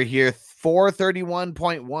over here.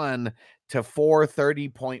 431.1 to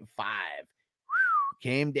 430.5.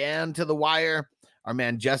 Came down to the wire. Our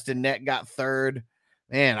man Justin Nett got 3rd.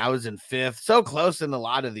 Man, I was in 5th. So close in a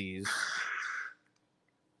lot of these.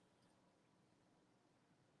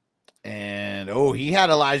 And, he had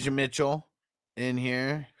Elijah Mitchell in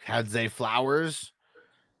here. Had Zay Flowers.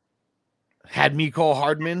 Had Mecole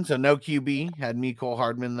Hardman, so no QB. Had Mecole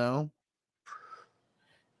Hardman, though.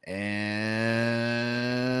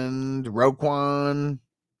 And Roquan.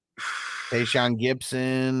 Tayshaun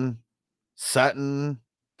Gibson. Sutton.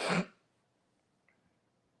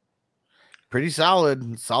 Pretty solid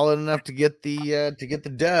enough to get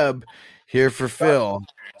the dub here for Phil.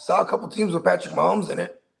 Saw a couple teams with Patrick Mahomes in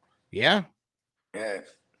it. Yeah. And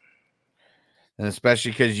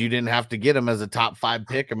especially because you didn't have to get him as a top 5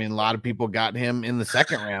 pick. I mean, a lot of people got him in the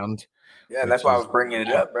 2nd round. Yeah, that's why I was bringing it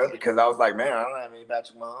up, bro, because I was like, man, I don't have any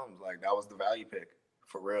Patrick Mahomes. Like, that was the value pick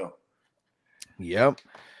for real. Yep.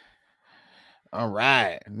 All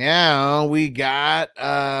right. Now we got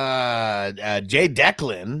Jay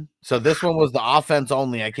Declan. So this one was the offense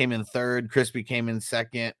only. I came in 3rd. Crispy came in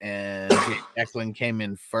 2nd. And Jay Declan came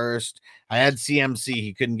in 1st. I had CMC.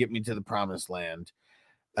 He couldn't get me to the promised land.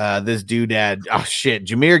 This dude had,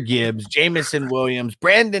 Jahmyr Gibbs, Jamison Williams,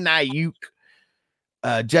 Brandon Ayuk,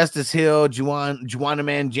 Justice Hill, Juwan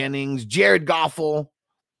Man Jennings, Jared Goffel,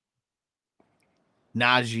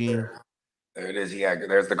 Najee. There it is. Yeah,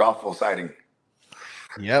 there's the Goffel sighting.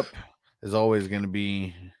 Yep. There's always going to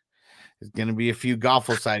be a few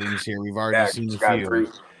Goffel sightings here. We've already seen a few. 3.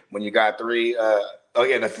 When you got 3,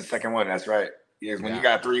 that's the second one. That's right. Yes, when you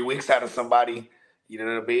got 3 weeks out of somebody, you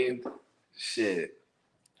know what I mean? Shit.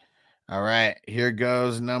 All right. Here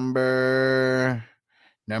goes number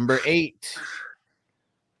 8.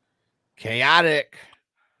 Chaotic.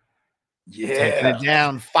 Yeah. Taking it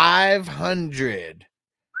down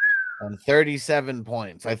 537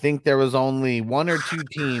 points. I think there was only 1 or 2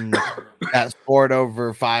 teams that scored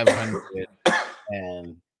over 500,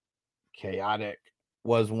 and Chaotic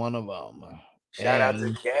was one of them. Shout out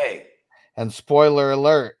to K. And spoiler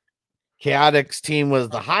alert, Chaotic's team was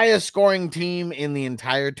the highest scoring team in the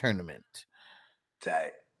entire tournament.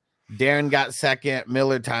 Tight. Darren got 2nd.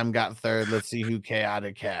 Miller Time got 3rd. Let's see who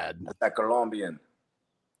Chaotic had. That's that Colombian.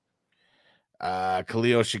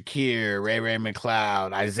 Khalil Shakir, Ray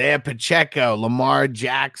McLeod, Isaiah Pacheco, Lamar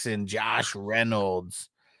Jackson, Josh Reynolds.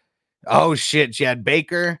 Oh, shit. She had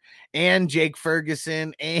Baker and Jake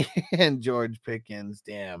Ferguson and George Pickens.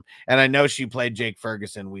 Damn. And I know she played Jake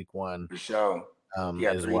Ferguson week 1. For sure.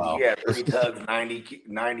 As well. Yeah, 3 tugs,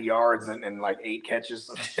 90 yards, and like 8 catches,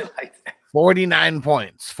 some shit like that. 49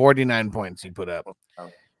 points. 49 points he put up.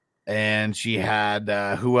 And she had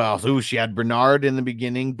who else? She had Bernard in the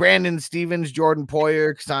beginning, Brandon Stevens, Jordan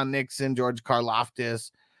Poyer, Kassan Nixon, George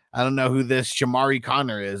Karlaftis. I don't know who this Shamari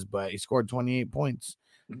Connor is, but he scored 28 points.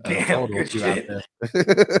 Damn, good shit.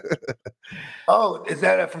 Oh, is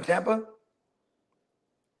that from Tampa?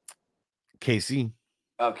 KC.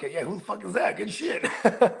 Okay, yeah, who the fuck is that? Good shit.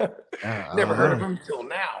 Never heard of him till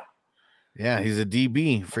now. Yeah, he's a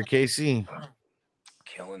DB for KC.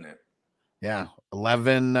 Killing it. Yeah,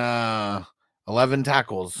 11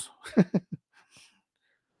 tackles.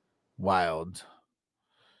 Wild.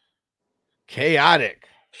 Chaotic.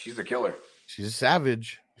 She's a killer. She's a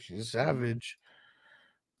savage.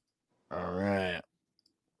 All right.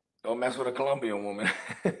 Don't mess with a Colombian woman.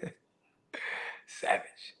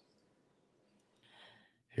 Savage.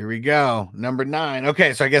 Here we go. Number 9.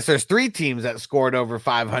 Okay, so I guess there's 3 teams that scored over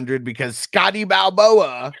 500 because Scotty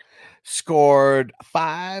Balboa scored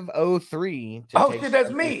 503. Oh, shit,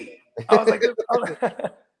 that's me. I was like,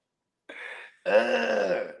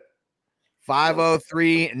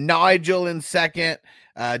 503. Nigel in second.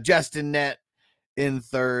 Justin Nett in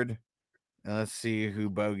third. Let's see who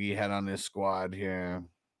Bogey had on his squad here.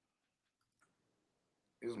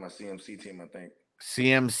 This was my CMC team, I think.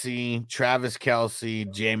 CMC, Travis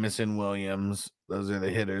Kelce, Jameson Williams. Those are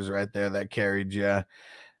the hitters right there that carried you.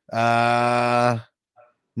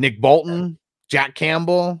 Nick Bolton, Jack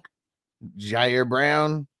Campbell, Jair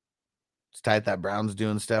Brown. It's tight that Brown's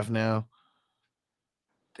doing stuff now.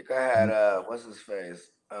 I think I had what's his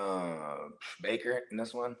face? Baker in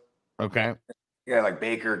this one. Okay. Yeah, like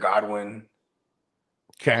Baker, Godwin.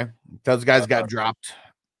 Okay. Those guys got dropped.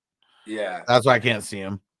 Yeah. That's why I can't see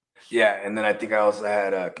him. Yeah, and then I think I also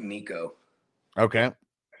had Nico. Okay.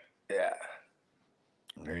 Yeah.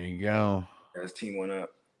 There you go. His team went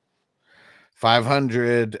up.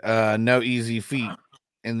 500. No easy feat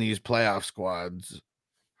in these playoff squads.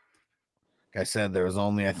 Like I said, there was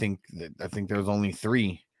only I think there was only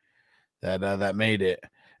 3 that made it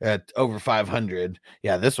at over 500.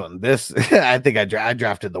 Yeah, this I think I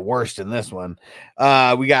drafted the worst in this one.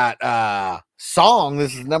 We got Song.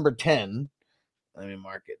 This is number 10. Let me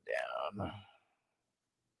mark it down.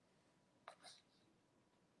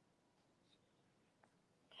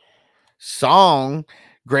 Song,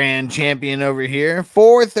 grand champion over here,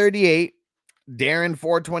 438. Darren,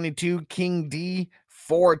 422. King D,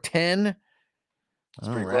 410.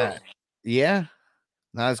 All right. Close. Yeah.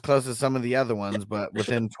 Not as close as some of the other ones, but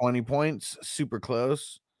within 20 points. Super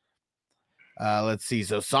close. Let's see.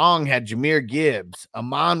 So Song had Jahmyr Gibbs,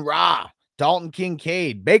 Amon Ra, Dalton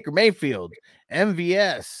Kincaid, Baker Mayfield,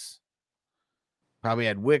 MVS. Probably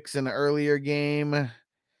had Wicks in an earlier game.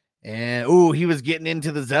 And, he was getting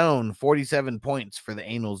into the zone. 47 points for the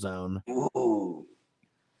anal zone. Ooh.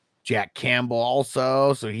 Jack Campbell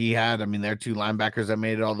also. So he had, there are 2 linebackers that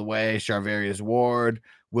made it all the way. Charvarius Ward,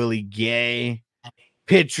 Willie Gay,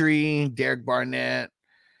 Pittry, Derek Barnett.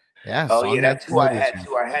 Yeah. Oh, yeah, that's who I had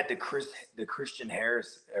too. I had the Christian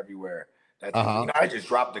Harris everywhere. That's I just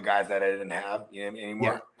dropped the guys that I didn't have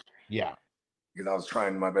anymore. Yeah. Because I was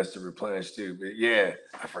trying my best to replenish too. But yeah,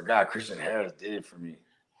 I forgot Christian Harris did it for me.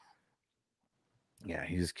 Yeah,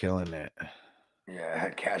 he's killing it. Yeah, I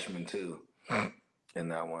had Cashman too in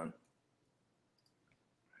that one.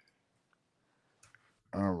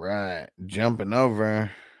 All right. Jumping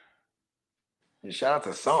over. Yeah, shout out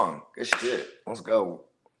to Song. Good shit. Let's go.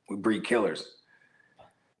 We breed killers.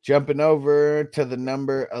 Jumping over to the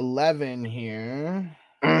number 11 here.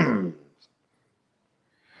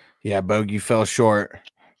 Yeah, Bogey fell short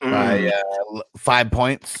by 5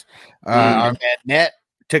 points. Our man Net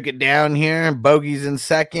took it down here. Bogey's in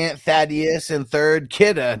second. Thaddeus in third.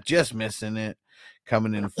 Kidda just missing it.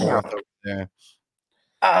 Coming in fourth over there.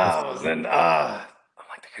 I'm like,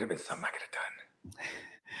 there could have been something I could have done.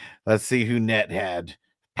 Let's see who Net had.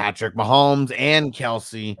 Patrick Mahomes and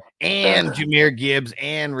Kelce and Jahmyr Gibbs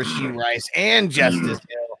and Rashee Rice and Justice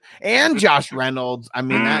Hill and Josh Reynolds.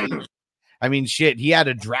 Shit, he had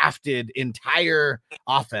a drafted entire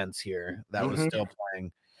offense here that was still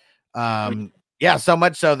playing. Yeah, so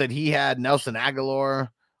much so that he had Nelson Aguilar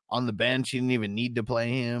on the bench. He didn't even need to play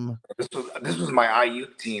him. This was my IU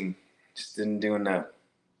team. Just didn't do enough.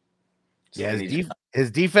 Yeah, his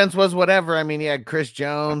defense was whatever. He had Chris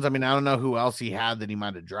Jones. I don't know who else he had that he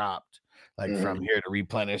might have dropped from here to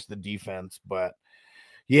replenish the defense. But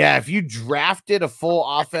yeah, if you drafted a full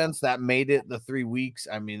offense that made it the 3 weeks,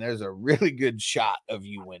 there's a really good shot of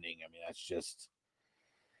you winning. That's just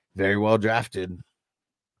very well drafted.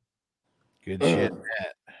 Good shit.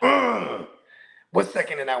 What's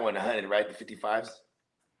second in that one? 100, right? The 55s?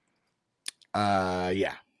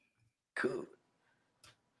 Yeah. Cool.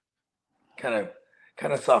 Kind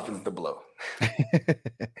of softens the blow.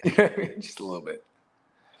 Just a little bit.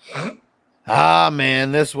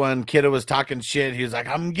 Man, this one, Kidda was talking shit. He was like,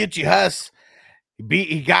 "I'm gonna get you, Huss."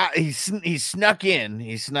 He snuck in.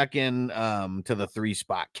 He snuck in to the 3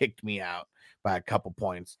 spot, kicked me out by a couple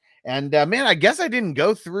points. And man, I guess I didn't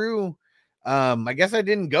go through I guess I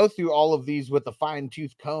didn't go through all of these with a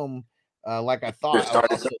fine-tooth comb like I thought.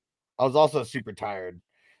 I was also super tired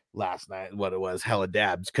last night. What it was, hella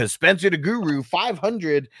dabs, because Spencer the Guru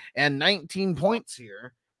 519 points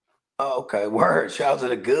here. Oh, okay. Word. Shout out to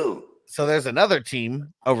the Goo. So there's another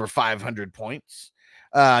team over 500 points.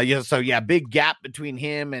 Big gap between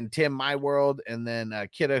him and Tim My World, and then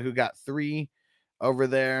Kidda, who got 3 over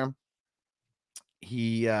there.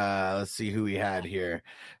 He let's see who he had here.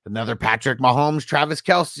 Another Patrick Mahomes, Travis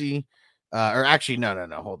Kelce.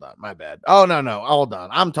 No, hold on, my bad. Oh, no, hold on.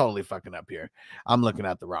 I'm totally fucking up here. I'm looking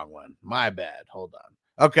at the wrong one. My bad. Hold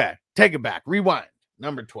on. Okay, take it back. Rewind.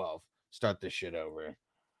 Number 12. Start this shit over.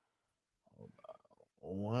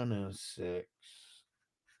 106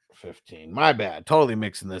 15. My bad. Totally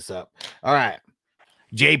mixing this up. All right.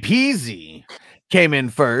 JPZ came in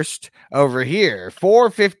first over here,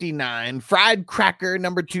 459. Fried Cracker,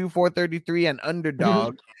 number 2, 433, and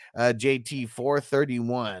Underdog, JT,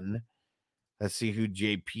 431. Let's see who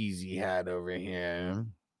JPZ had over here.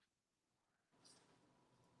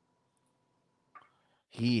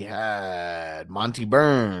 He had Monty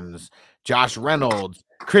Burns, Josh Reynolds,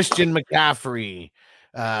 Christian McCaffrey,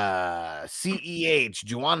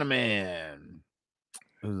 CEH, Juana Man.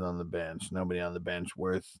 Who's on the bench? Nobody on the bench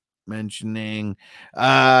worth mentioning.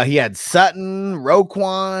 He had Sutton,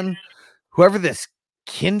 Roquan, whoever this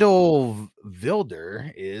Kindle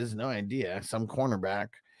Vilder is, no idea. Some cornerback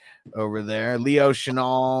over there. Leo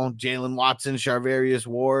Chenal, Jalen Watson, Charvarius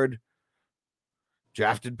Ward.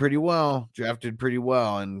 Drafted pretty well.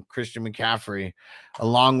 And Christian McCaffrey,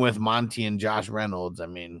 along with Monty and Josh Reynolds. I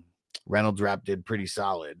mean, Reynolds rap did pretty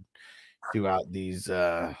solid throughout these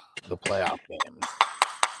the playoff games.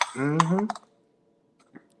 Mm-hmm.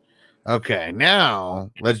 Okay,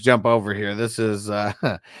 now let's jump over here. This is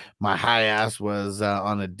my high ass was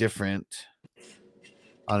on a different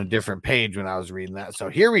page when I was reading that. So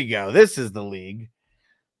here we go. This is the league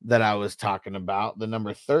that I was talking about, the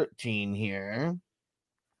number 13 here.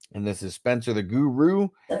 And this is Spencer the Guru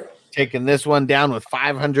taking this one down with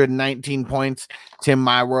 519 points. Tim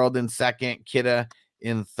My World in second, Kidda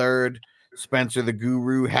in third. Spencer the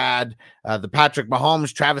Guru had the Patrick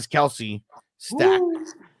Mahomes, Travis Kelce stack. Woo.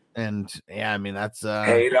 And yeah, I mean, that's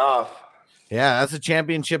paid off. Yeah, that's a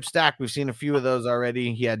championship stack. We've seen a few of those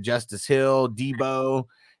already. He had Justice Hill, Debo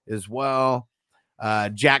as well,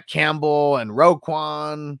 Jack Campbell and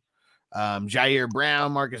Roquan, Jair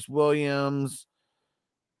Brown, Marcus Williams.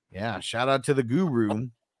 Yeah, shout out to the Guru.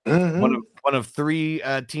 Mm-hmm. One of 3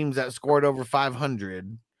 teams that scored over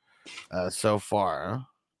 500 so far.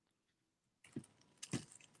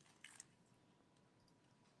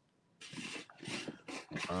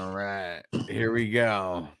 All right, here we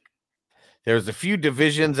go. There's a few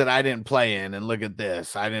divisions that I didn't play in, and look at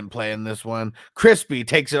this. I didn't play in this one. Crispy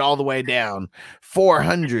takes it all the way down,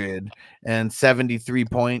 473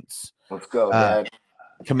 points. Let's go, Dad.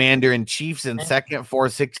 Commander in Chiefs in second,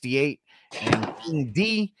 468, and King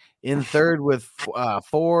D in third with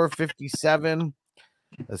 457.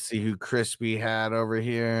 Let's see who Crispy had over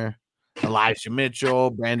here. Elijah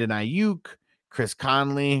Mitchell, Brandon Ayuk, Chris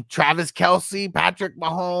Conley, Travis Kelce, Patrick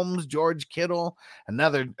Mahomes, George Kittle,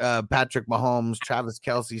 another Patrick Mahomes, Travis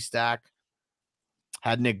Kelce stack.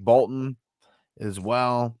 Had Nick Bolton as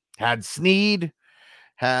well. Had Snead,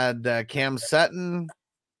 had Cam Sutton.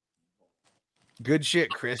 Good shit,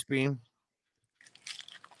 Crispy.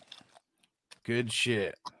 Good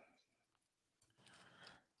shit.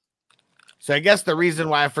 So I guess the reason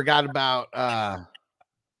why I forgot about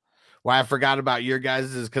your guys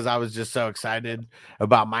is because I was just so excited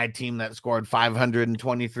about my team that scored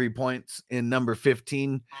 523 points in number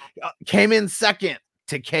 15. Came in second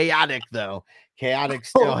to Chaotic, though. Chaotic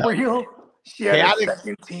still. Chaotic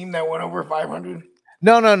second team that went over 500.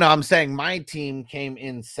 No. I'm saying my team came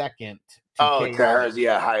in second. To hers,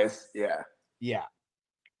 yeah, highest, yeah.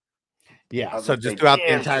 So just throughout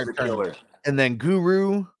the entire tournament, and then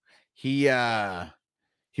Guru, he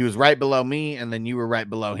was right below me, and then you were right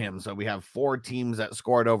below him. So we have 4 teams that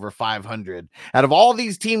scored over 500. Out of all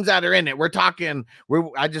these teams that are in it,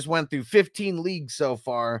 I just went through 15 leagues so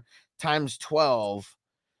far times 12.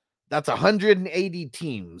 That's 180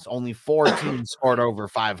 teams. Only 4 teams scored over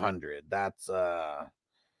 500. That's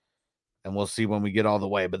and we'll see when we get all the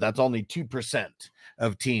way, but that's only 2%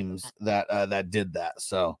 of teams that did that.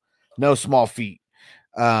 So no small feat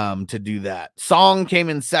to do that. Song came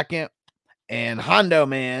in second, and Hondo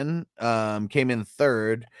Man came in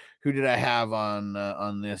third. Who did I have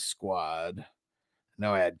on this squad?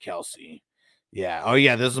 No, I had Kelce. Yeah. Oh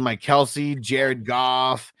yeah, this is my Kelce, Jared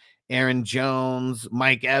Goff, Aaron Jones,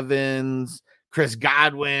 Mike Evans, Chris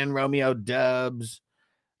Godwin, Romeo Dubs.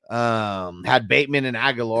 Had Bateman and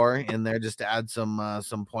Aguilar in there just to add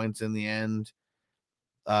some points in the end.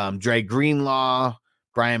 Dre Greenlaw,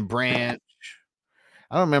 Brian Branch.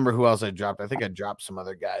 I don't remember who else I dropped. I think I dropped some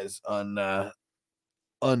other guys on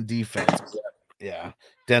defense. Yeah.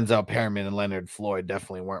 Denzel Perriman and Leonard Floyd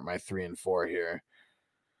definitely weren't my 3 and 4 here.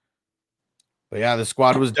 But yeah, the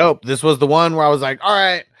squad was dope. This was the one where I was like, all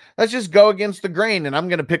right, let's just go against the grain. And I'm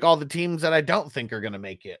going to pick all the teams that I don't think are going to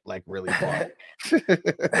make it like really far.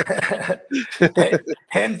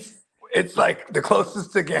 Hence, it's like the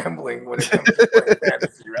closest to gambling when it comes to playing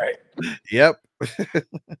fantasy, right? Yep.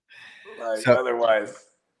 Otherwise.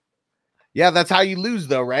 Yeah, that's how you lose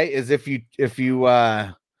though, right? Is if you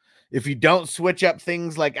don't switch up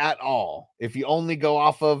things like at all, if you only go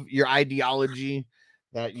off of your ideology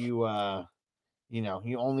that you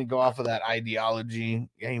only go off of that ideology,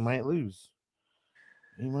 yeah, you might lose.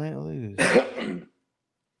 A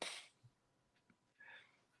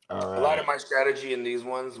lot of my strategy in these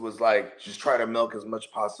ones was like just try to milk as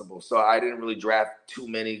much possible. So I didn't really draft too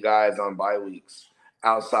many guys on bye weeks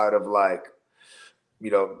outside of like,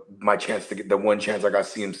 my chance to get the one chance I got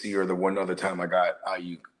CMC or the one other time I got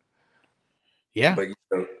Ayuk. Yeah. But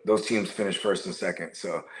those teams finished first and second.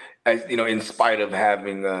 So, in spite of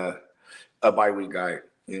having a bye week guy,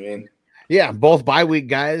 you know what I mean? Yeah, both bye week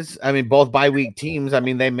guys. I mean, both bye week teams. I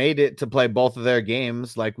mean, they made it to play both of their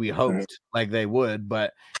games like we hoped, like they would.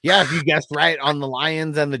 But yeah, if you guessed right on the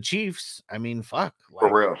Lions and the Chiefs, I mean, fuck,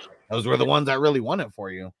 for real, those were the ones that really won it for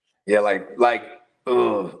you. Yeah,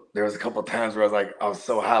 there was a couple of times where I was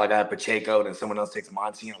so high, like I had Pacheco, and someone else takes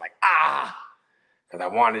Monty, and I'm like, because I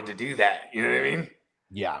wanted to do that. You know what I mean?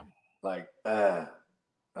 Yeah. That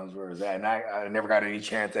was where it was at. And I never got any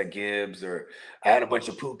chance at Gibbs, or I had a bunch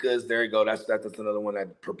of Pukas. There you go. That's another one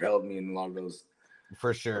that propelled me in a lot of those.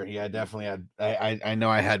 For sure. Yeah, I definitely had. I know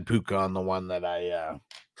I had Puka on the one that I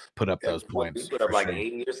put up those points. You put up like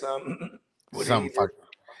 80 or something.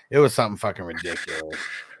 It was something fucking ridiculous.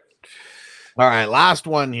 All right, last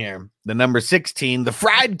one here. The number 16, the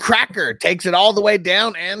Fried Cracker, takes it all the way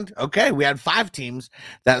down. And okay, we had 5 teams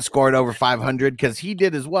that scored over 500 because he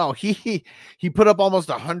did as well. He put up almost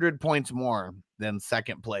 100 points more than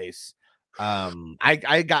second place.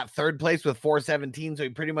 I got third place with 417, so he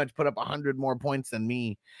pretty much put up 100 more points than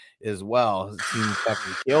me as well. His team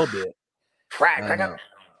fucking killed it. Cracker.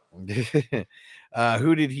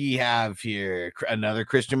 Who did he have here? Another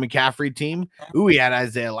Christian McCaffrey team. Ooh, he had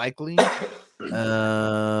Isaiah Likely,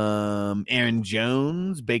 Aaron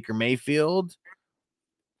Jones, Baker Mayfield.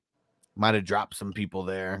 Might have dropped some people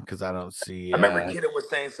there because I don't see. I remember Kidda was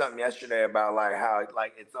saying something yesterday about like how it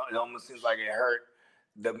almost seems like it hurt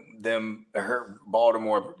them. It hurt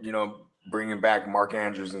Baltimore, bringing back Mark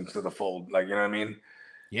Andrews into the fold. Like, you know what I mean?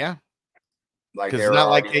 Yeah. Like it's not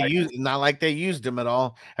like they used him at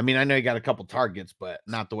all. I mean, I know he got a couple targets, but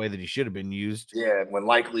not the way that he should have been used. Yeah, when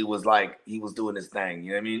Likely was like he was doing his thing,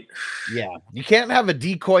 you know what I mean? Yeah, you can't have a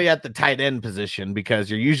decoy at the tight end position because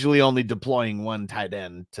you're usually only deploying one tight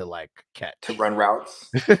end to like catch to run routes,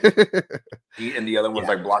 and the other one's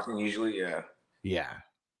like blocking usually. Yeah, yeah.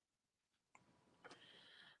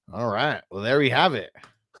 All right, well there we have it.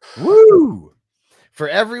 Woo! For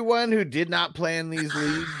everyone who did not play in these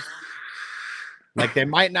leagues. Like they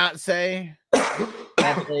might not say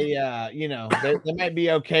that they might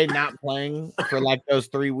be okay not playing for like those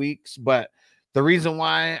 3 weeks, but the reason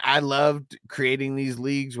why I loved creating these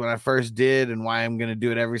leagues when I first did and why I'm going to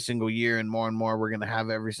do it every single year and more we're going to have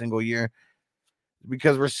every single year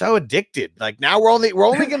because we're so addicted. Like now we're only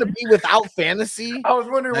going to be without fantasy. I was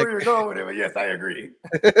wondering where you're going with it, but yes, I agree.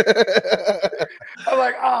 I'm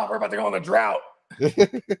like, we're about to go on a drought.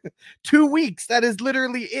 2 weeks. That is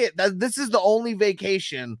literally it. This is the only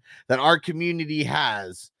vacation that our community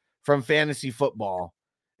has from fantasy football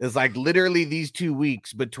is like literally these 2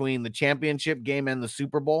 weeks between the championship game and the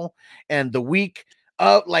Super Bowl, and the week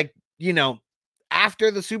of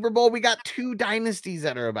after the Super Bowl, we got 2 dynasties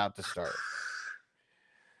that are about to start.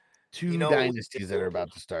 2 dynasties that are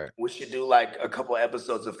about to start. We should do like a couple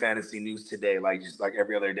episodes of fantasy news today, like just like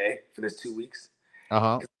every other day for this 2 weeks.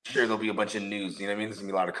 I'm sure there'll be a bunch of news, you know what I mean? There's gonna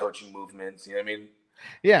be a lot of coaching movements, you know what I mean?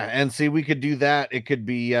 Yeah, and see, we could do that. It could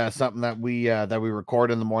be something that we record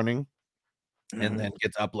in the morning and then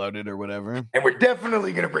gets uploaded or whatever. And we're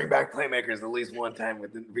definitely gonna bring back playmakers at least one time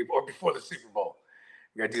before the Super Bowl.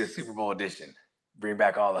 We gotta do a Super Bowl edition. Bring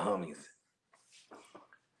back all the homies.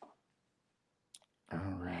 All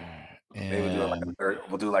right. Maybe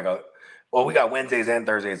we'll do like we got Wednesdays and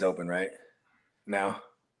Thursdays open, right? Now.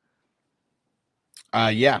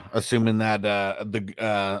 Yeah, assuming that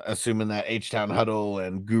H-Town Huddle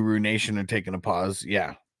and Guru Nation are taking a pause.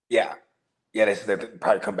 Yeah. Yeah. Yeah, they said they'd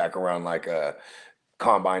probably come back around like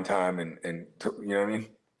combine time and you know what I mean?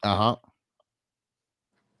 Uh-huh.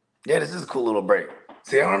 Yeah, this is a cool little break.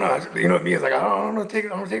 See, I don't know. You know what me is like, I'm gonna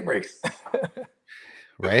take breaks.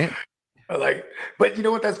 Right? Like, but you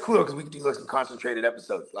know what? That's cool because we can do like some concentrated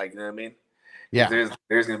episodes. Like, you know what I mean? Yeah.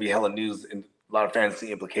 There's gonna be hella news and a lot of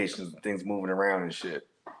fantasy implications and things moving around and shit.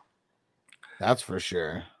 That's for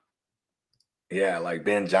sure. Yeah, like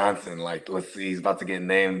Ben Johnson, like let's see, he's about to get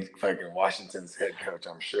named fucking Washington's head coach,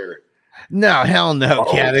 I'm sure. No, hell no.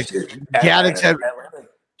 Caddick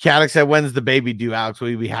said, when's the baby due, Alex? Will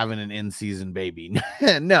you be having an in-season baby?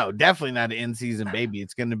 No, definitely not an in-season baby.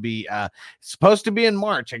 It's going to be supposed to be in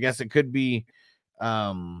March. I guess it could be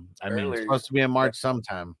it's supposed to be in March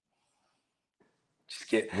sometime.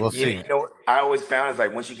 We'll see. You know what I always found is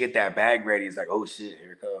like once you get that bag ready, it's like, oh shit,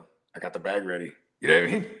 here it goes. I got the bag ready. You know what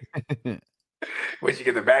I mean? Once you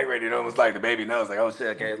get the bag ready, it almost like the baby knows, like, oh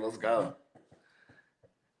shit, okay, let's go.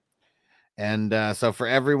 And so for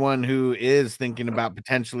everyone who is thinking about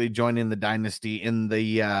potentially joining the dynasty in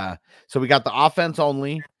the so we got the offense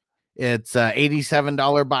only. It's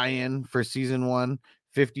 $87 buy-in for season 1,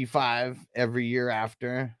 $55 every year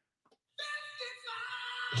after.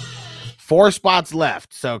 4 spots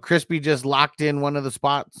left. So Crispy just locked in one of the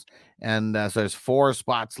spots, and so there's 4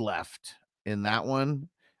 spots left in that one.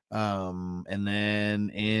 And then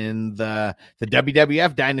in the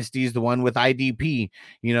WWF dynasties, the one with IDP,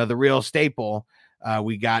 you know, the real staple,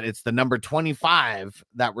 we got, it's the number 25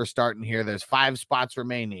 that we're starting here. There's 5 spots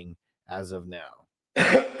remaining as of now.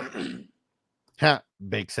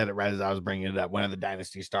 Bake said it right as I was bringing it up. When are the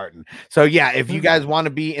dynasty starting? So yeah, if you guys want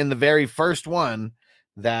to be in the very first one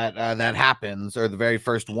that happens, or the very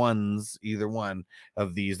first ones, either one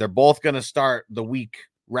of these, they're both going to start the week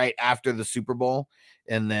right after the Super Bowl,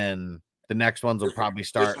 and then the next ones will probably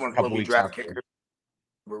start a couple weeks after.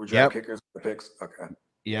 Where we draft kickers, the picks. Okay.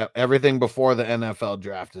 Yep, everything before the NFL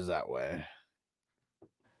draft is that way.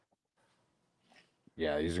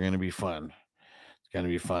 Yeah, these are going to be fun. It's going to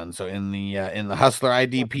be fun. So in the Hustler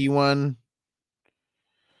IDP one,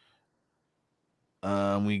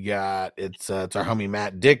 we got it's our homie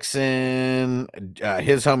Matt Dixon,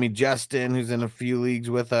 his homie Justin, who's in a few leagues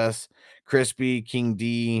with us, Crispy, King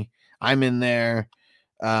D. I'm in there.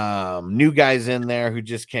 New guys in there who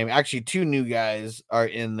just came. Actually, 2 new guys are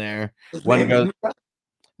in there. One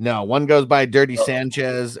goes by Dirty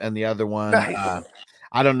Sanchez, and the other one, nice.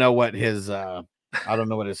 I don't know what his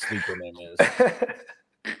sleeper name is.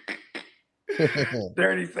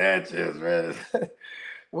 Dirty Sanchez, man.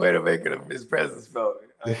 Way to make it his presence felt.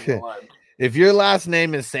 If your last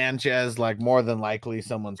name is Sanchez, like more than likely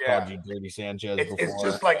someone's called you Dirty Sanchez before. It's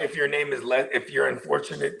just like if your name is if you're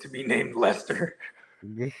unfortunate to be named Lester.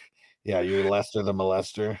 Yeah, you're Lester the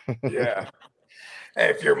molester. Yeah.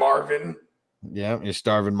 If you're Marvin. Yeah, you're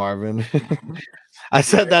starving Marvin. I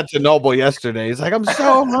said that to Noble yesterday. He's like, I'm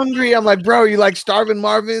so hungry. I'm like, bro, you like starving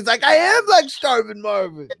Marvin? He's like, I am like starving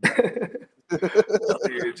Marvin.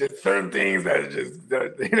 Just certain things that just,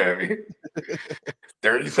 you know what I mean?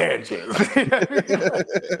 Dirty Sanchez. You know what I mean?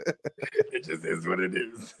 It just is what it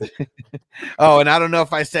is. Oh, and I don't know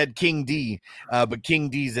if I said King D, but King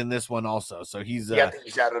D's in this one also. So he's you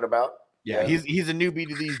shouted about. Yeah, he's a newbie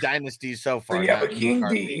to these dynasties so far. So you have a King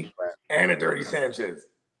D and a Dirty Sanchez.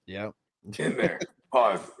 Yep. In there.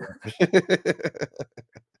 Pause.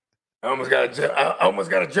 I almost got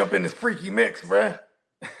to jump in this freaky mix, bruh.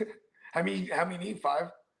 How many need?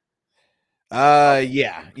 5?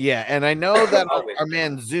 Yeah. And I know that our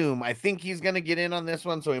man Zoom, I think he's gonna get in on this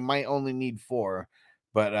one, so he might only need 4.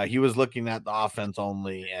 But he was looking at the offense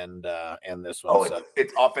only and this one. Oh, so.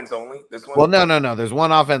 It's offense only, this one? Well, no. There's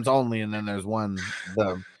one offense only, and then there's one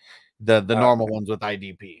the normal ones with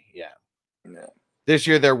IDP. Yeah. This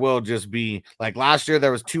year there will just be, like last year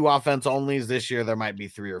there was 2 offense onlys. This year there might be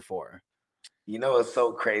 3 or 4. You know what's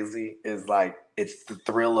so crazy is like it's the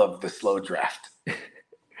thrill of the slow draft.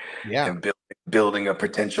 Yeah. And building a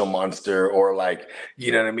potential monster, or like,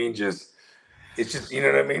 you know what I mean? It's just, you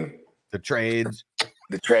know what I mean? The trades,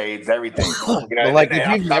 everything. You know, well, like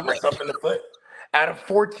if you shot myself in the foot. Out of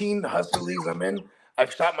 14 hustle leagues I'm in,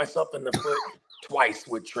 I've shot myself in the foot twice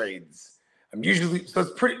with trades. I'm usually, so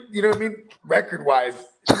it's pretty, you know what I mean? Record wise,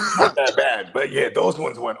 not that bad. But yeah, those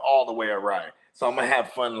ones went all the way awry. So I'm gonna have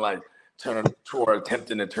fun, like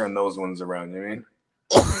attempting to turn those ones around. You know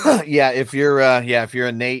what I mean? Yeah, if you're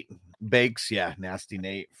a Nate Bakes, nasty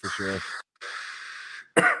Nate for sure.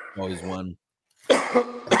 Always one.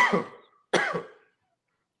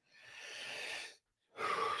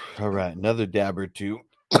 All right, another dab or 2.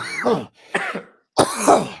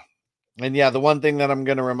 And yeah, the one thing that I'm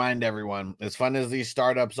going to remind everyone, as fun as these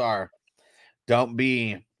startups are, Don't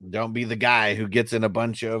be the guy who gets in a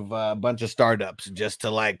bunch of startups just to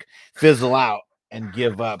like fizzle out and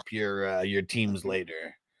give up your teams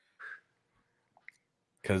later.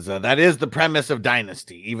 Because that is the premise of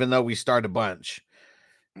Dynasty. Even though we start a bunch,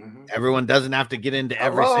 everyone doesn't have to get into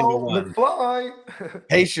every single one. McFly.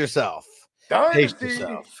 Pace yourself. Dynasty. Pace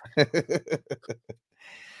yourself.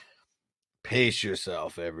 Pace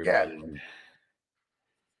yourself, everybody.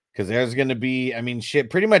 Because there's going to be, I mean, shit,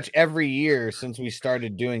 pretty much every year since we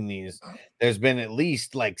started doing these, there's been at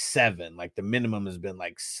least like 7. Like the minimum has been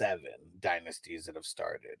like 7 dynasties that have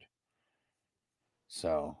started.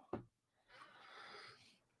 So,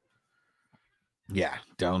 yeah,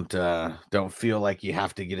 don't feel like you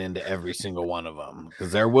have to get into every single one of them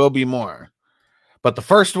because there will be more. But the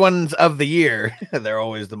first ones of the year, they're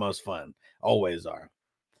always the most fun. Always are.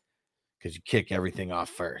 Because you kick everything off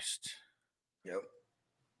first. Yep.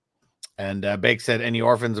 And Bake said, any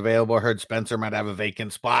orphans available? I heard Spencer might have a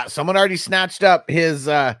vacant spot. Someone already snatched up his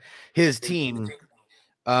team.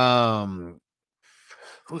 Who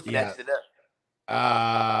snatched it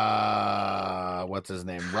up? What's his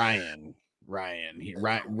name? Ryan.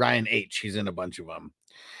 Ryan H. He's in a bunch of them.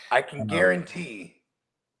 I can guarantee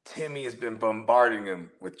Timmy has been bombarding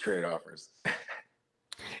him with trade offers.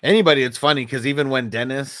 Anybody, it's funny because even when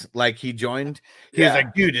Dennis, like, he joined, he was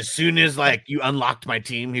like, dude, as soon as like you unlocked my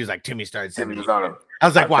team, he was like, Timmy started sending me. I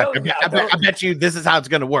was like, watch, I bet you this is how it's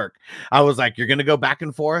gonna work. I was like, you're gonna go back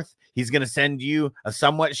and forth. He's gonna send you a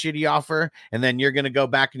somewhat shitty offer, and then you're gonna go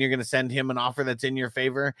back and you're gonna send him an offer that's in your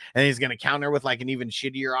favor, and he's gonna counter with like an even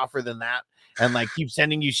shittier offer than that, and like keep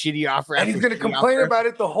sending you shitty offer. And he's gonna complain about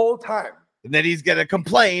it the whole time. And then he's going to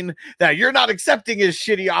complain that you're not accepting his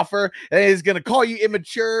shitty offer. And he's going to call you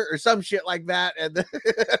immature or some shit like that. And,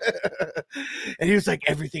 and he was like,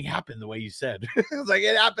 everything happened the way you said. It was like,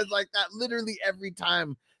 it happens like that literally every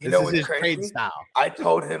time. This is his trade style. I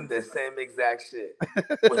told him the same exact shit.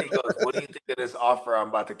 When he goes, what do you think of this offer I'm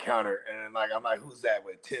about to counter? And like, I'm like, who's that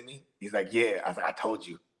with? Timmy? He's like, yeah. I was like, I told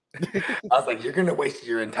you. I was like, you're going to waste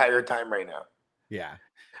your entire time right now. Yeah.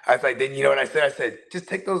 I was like, then you know what I said? I said, just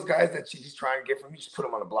take those guys that she's trying to get from you, just put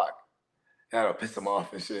them on the block. And that'll piss them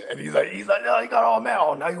off and shit. And he's like, no, you got all mad.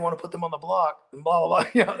 Oh, now you want to put them on the block and blah, blah, blah.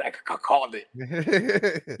 You know, like, I called it. You know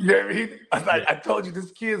what I mean? I was like, I told you this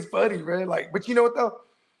kid's funny, man. Like, but you know what though?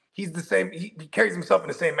 He's the same. He carries himself in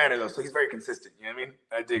the same manner though. So he's very consistent. You know what I mean?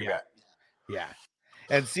 I dig that. Yeah.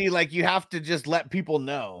 And see, like, you have to just let people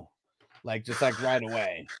know, like, just like right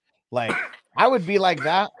away. Like, I would be like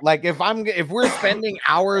that. Like, if we're spending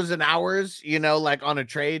hours and hours, you know, like on a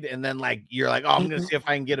trade, and then like you're like, oh, I'm gonna see if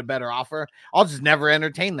I can get a better offer, I'll just never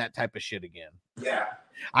entertain that type of shit again. Yeah.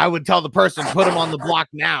 I would tell the person, put him on the block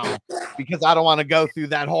now, because I don't want to go through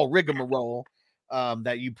that whole rigmarole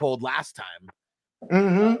that you pulled last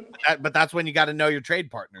time. But that's when you got to know your trade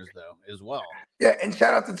partners though as well. Yeah, and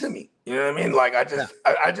shout out to Timmy. You know what I mean? Like,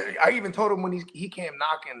 I even told him when he came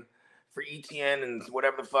knocking for ETN and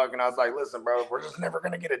whatever the fuck, and I was like, listen, bro, we're just never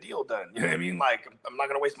gonna get a deal done. You know what I mean? Like, I'm not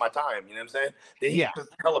gonna waste my time. You know what I'm saying? Then he just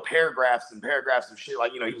tell paragraphs of shit.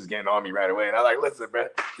 Like, you know, he was getting on me right away, and I was like, listen, bro,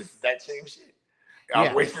 this is that same shit.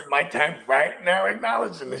 I'm wasting my time right now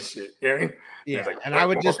acknowledging this shit. You know what I mean? Yeah, like, and I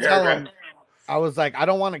would just tell him, I was like, I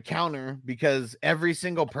don't want to counter because every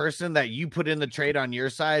single person that you put in the trade on your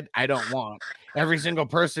side, I don't want. Every single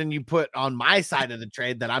person you put on my side of the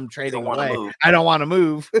trade that I'm trading away, I don't want to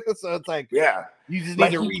move. So it's like, you just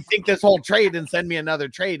need to rethink this whole trade and send me another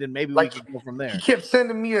trade, and maybe we can go from there. He kept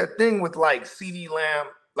sending me a thing with like CeeDee Lamb.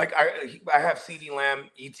 Like, I have CeeDee Lamb,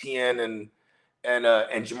 ETN, and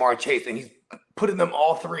Jamar Chase, and he's putting them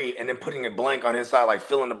all three and then putting a blank on his side, like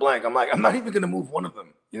fill in the blank. I'm like, I'm not even gonna move one of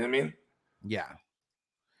them. You know what I mean? Yeah.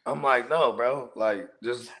 I'm like, no, bro. Like,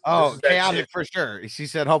 just chaotic for sure. She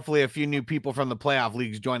said, hopefully a few new people from the playoff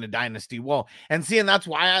leagues join a dynasty. Well, and that's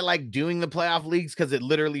why I like doing the playoff leagues, because it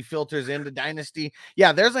literally filters into dynasty.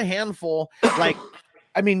 Yeah, there's a handful. Like,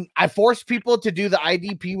 I mean, I forced people to do the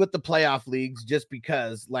IDP with the playoff leagues just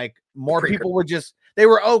because, like, more people were they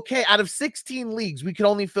were okay. Out of 16 leagues, we could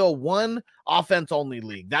only fill one offense only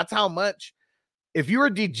league. That's how much. If you were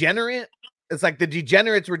degenerate, it's like the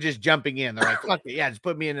degenerates were just jumping in. They're like, fuck it. Yeah, just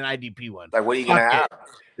put me in an IDP one. Like, what are you going to have?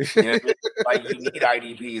 You know, like, you need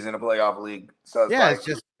IDPs in a playoff league. So it's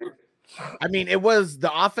just, I mean, it was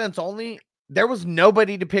the offense only. There was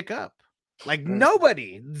nobody to pick up. Like,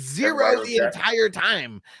 nobody. Zero the entire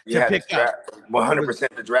time to pick up.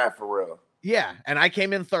 100% the draft for real. Yeah, and I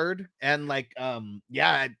came in third, and like,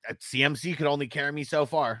 CMC could only carry me so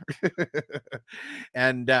far.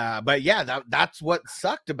 And but yeah, that's what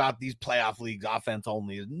sucked about these playoff leagues, offense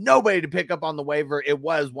only, is nobody to pick up on the waiver. It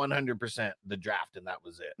was 100% the draft, and that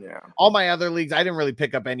was it. Yeah. All my other leagues, I didn't really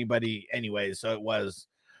pick up anybody anyways, so it was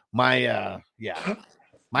my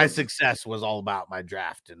my success was all about my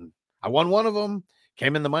draft, and I won one of them,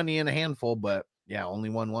 came in the money in a handful, but yeah, only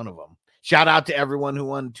won one of them. Shout out to everyone who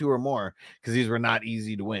won 2 or more, because these were not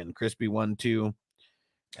easy to win. Crispy won 2.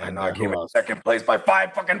 And I came in second place by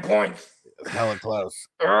 5 fucking points. Hella close.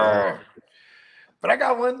 But I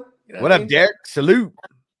got one. You know what up, Derek? Salute.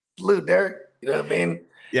 Salute, Derek. You know what I mean?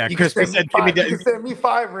 Yeah, Crispy said Timmy you can send me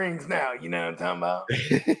 5 rings now. You know what I'm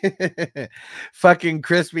talking about? Fucking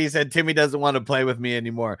Crispy said Timmy doesn't want to play with me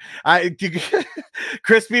anymore.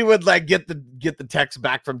 Crispy would like get the text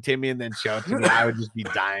back from Timmy and then show it to me. I would just be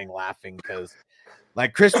dying laughing because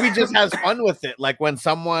like Crispy just has fun with it. Like when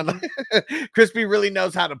someone Crispy really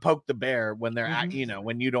knows how to poke the bear when they're at,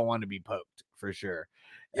 when you don't want to be poked, for sure.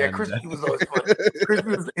 Yeah, Crispy was always funny.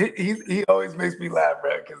 Crispy he always makes me laugh,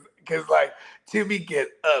 bro, because like Timmy get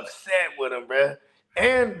upset with him, bro.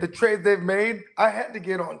 And the trades they've made, I had to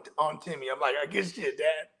get on Timmy. I'm like, I get shit,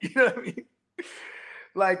 Dad. You know what I mean?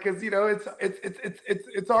 Like, because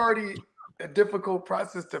it's already a difficult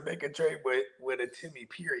process to make a trade with a Timmy,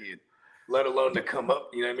 period. Let alone to come up.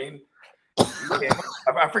 You know what I mean?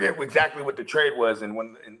 I forget exactly what the trade was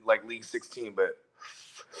in like League 16, but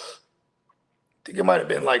I think it might have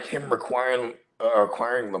been like him acquiring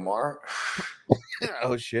Lamar.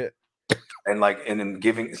 Oh shit! And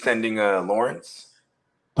then sending Lawrence.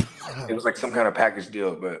 It was like some kind of package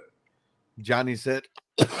deal, but Johnny said,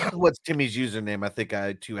 "What's Timmy's username?" I think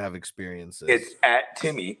I too have experiences. It's at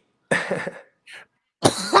Timmy.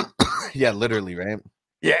 Yeah, literally, right?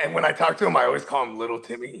 Yeah, and when I talk to him, I always call him Little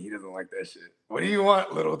Timmy. He doesn't like that shit. What do you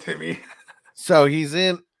want, Little Timmy? So he's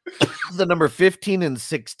in the number 15 and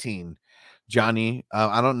 16. Johnny,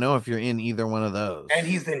 I don't know if you're in either one of those. And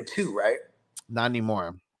he's in 2, right? Not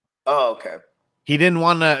anymore. Oh, okay. He didn't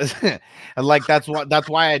want to like that's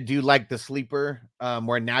why I do like the sleeper,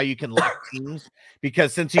 where now you can lock teams,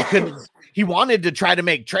 because since he wanted to try to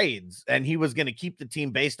make trades, and he was going to keep the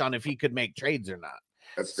team based on if he could make trades or not.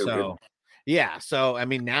 That's still good. Yeah, so I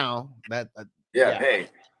mean now that hey,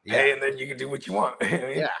 and then you can do what you want.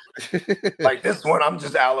 Yeah. Like this one, I'm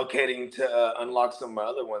just allocating to unlock some of my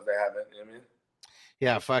other ones that haven't. You know what I mean?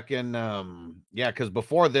 Yeah, fucking because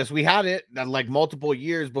before this we had it like multiple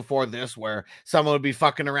years before this where someone would be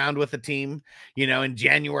fucking around with a team, in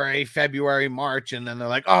January, February, March, and then they're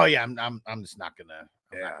like, oh yeah, I'm just not gonna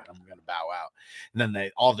I'm gonna bow out. And then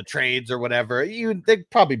all the trades or whatever, they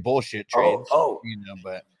probably bullshit trades.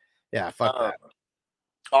 But yeah, fuck that.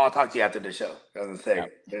 I'll talk to you after the show. I was gonna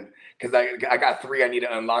say, because I got 3 I need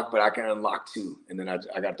to unlock, but I can unlock 2, and then I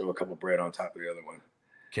got to throw a couple bread on top of the other one.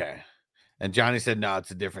 Okay. And Johnny said, no, it's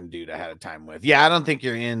a different dude I had a time with. Yeah, I don't think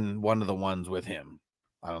you're in one of the ones with him.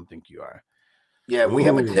 I don't think you are. Yeah, we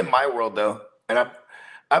have a Tim My World though, and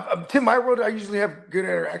I'm Tim My World. I usually have good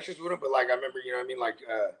interactions with him, but like I remember, you know what I mean, like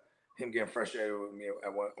him getting frustrated with me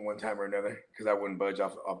at one time or another because I wouldn't budge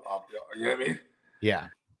off. You know what I mean? Yeah.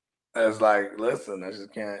 I was like, listen, I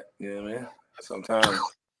just can't. You know what I mean? Sometimes.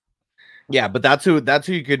 Yeah, but that's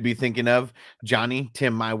who you could be thinking of, Johnny,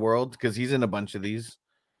 Tim My World, because he's in a bunch of these.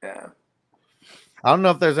 Yeah. I don't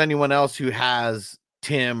know if there's anyone else who has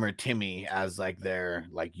Tim or Timmy as like their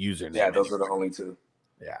like username. Yeah, those are the only 2.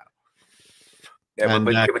 Yeah. Yeah, and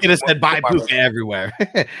it has said buy Puka everywhere.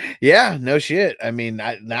 Yeah, no shit. I mean,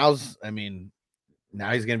 now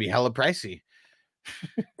he's gonna be hella pricey.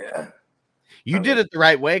 Yeah. You did it the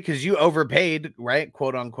right way because you overpaid, right?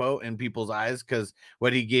 Quote unquote, in people's eyes. Because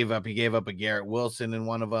what he gave up a Garrett Wilson in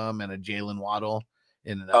one of them and a Jalen Waddle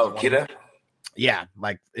in another one. Kidda? Yeah,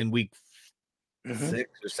 like in week 6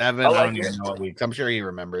 or 7. I don't even know what weeks. I'm sure he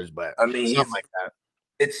remembers, but I mean, something like that.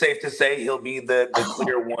 It's safe to say he'll be the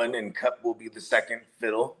clear one, and Cup will be the second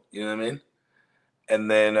fiddle. You know what I mean? And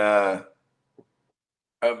then,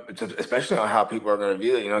 especially on how people are going to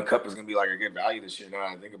view it, Cup is going to be like a good value this year. Now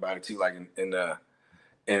I think about it too, like in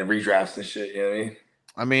redrafts and shit. You know what I mean?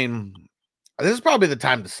 I mean, this is probably the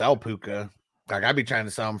time to sell Puka. Like I'd be trying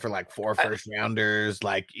to sell him for like 4 first rounders,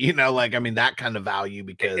 like I mean that kind of value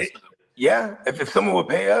because. Yeah, if someone would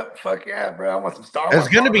pay up, fuck yeah, bro. I want some Star Wars.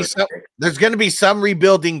 There's gonna be some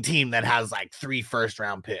rebuilding team that has like 3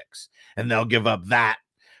 first-round picks, and they'll give up that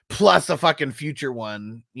plus a fucking future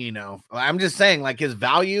one. I'm just saying, like his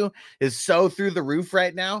value is so through the roof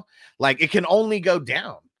right now. Like it can only go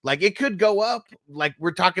down. Like it could go up. Like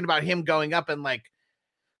we're talking about him going up and like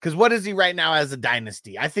Because what is he right now as a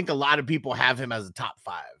dynasty? I think a lot of people have him as a top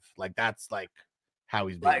 5. Like that's like how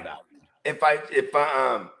he's being valued.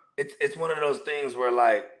 It's one of those things where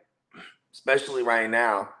like, especially right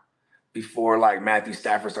now, before like Matthew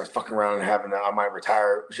Stafford starts fucking around and having I might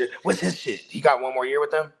retire shit. What's his shit? He got 1 more year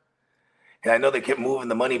with them. And I know they kept moving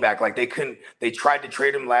the money back. Like they tried to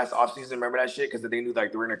trade him last offseason. Remember that shit? Because they knew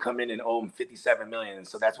like they were gonna come in and owe him $57 million. And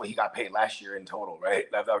so that's what he got paid last year in total, right?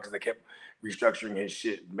 Because they kept restructuring his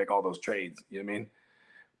shit to make all those trades. You know what I mean?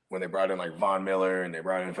 When they brought in like Von Miller and they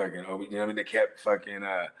brought in fucking, you know what I mean? They kept fucking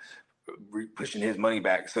pushing his money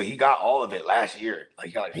back. So he got all of it last year. Like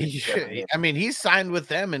he got like I mean, he's signed with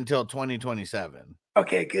them until 2027.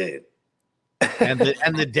 Okay, good. and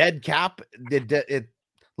the dead cap,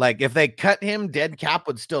 like if they cut him, dead cap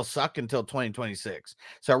would still suck until 2026.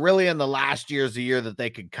 So really in the last year's the year that they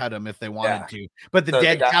could cut him if they wanted to. But the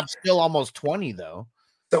dead cap's still almost 20 though.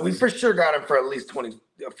 So we for sure got him for at least 20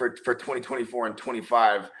 for 2024 and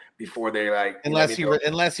 25 before they like unless he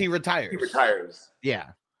retires. He retires.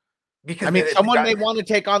 Yeah. Because I mean someone may want to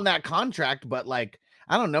take on that contract, but like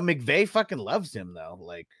I don't know, McVay fucking loves him though.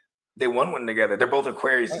 Like they won one together. They're both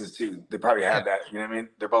Aquariuses too. They probably have that. You know what I mean?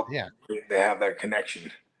 They're both. Yeah. They have that connection.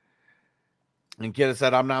 And Kidda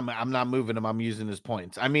said, "I'm not moving him. I'm using his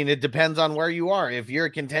points." I mean, it depends on where you are. If you're a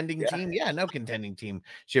contending team, no contending team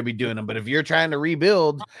should be doing them. But if you're trying to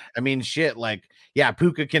rebuild, I mean, shit, like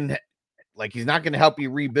Puka can, like, he's not going to help you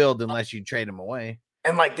rebuild unless you trade him away.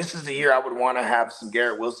 And like, this is the year I would want to have some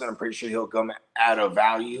Garrett Wilson. I'm pretty sure he'll come at a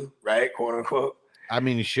value, right? Quote unquote. I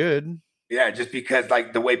mean, he should. Yeah, just because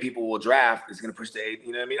like the way people will draft is going to push the 8.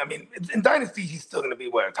 You know what I mean? I mean, in Dynasty, he's still going to be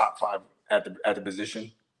a top 5 at the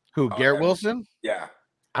position. Who, Garrett Wilson? Yeah.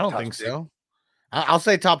 I don't think so. I'll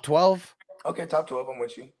say top 12. Okay, top 12. I'm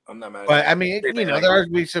with you. I'm not mad. But I mean, there are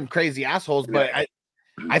be some crazy assholes. But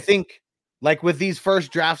I think like with these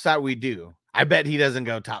first drafts that we do, I bet he doesn't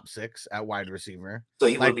go top 6 at wide receiver. So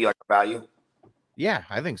he would be like a value. Yeah,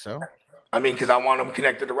 I think so. I mean, because I want him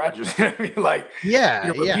connected to Rodgers. You know what I mean? Like,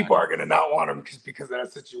 people are gonna not want him just because of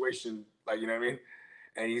that situation. Like, you know what I mean?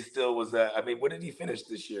 And he still was. I mean, what did he finish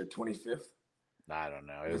this year? 25th. I don't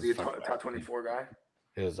know. Was he a top 24 guy?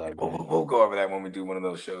 It was ugly. We'll go over that when we do one of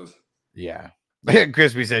those shows. Yeah.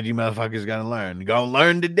 Crispy said, "You motherfuckers gonna learn. You're gonna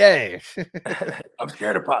learn today." I'm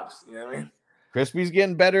scared of Pops. You know what I mean? Crispy's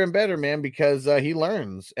getting better and better, man, because he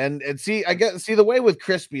learns. And see the way with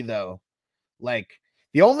Crispy though, like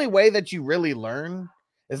the only way that you really learn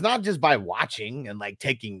is not just by watching and like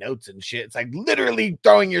taking notes and shit. It's like literally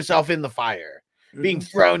throwing yourself in the fire. Being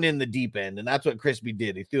thrown in the deep end. And that's what Crispy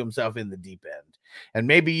did. He threw himself in the deep end. And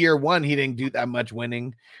maybe year 1, he didn't do that much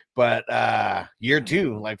winning. But year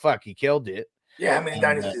 2, like, fuck, he killed it. Yeah, how many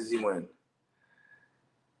dynasties did he win?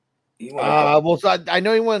 Well, so I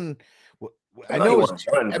know he won. I know it was.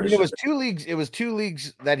 It was 2 leagues. It was 2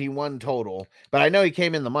 leagues that he won total. But I know he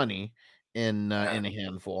came in the money in a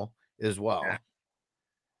handful as well. Yeah.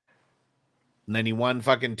 And then he won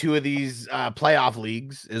fucking 2 of these playoff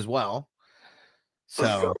leagues as well.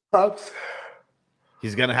 So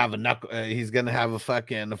he's gonna have he's gonna have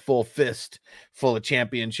a full fist full of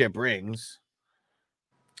championship rings.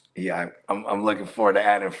 Yeah, I'm looking forward to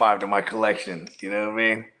adding 5 to my collection. You know what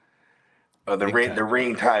I mean? The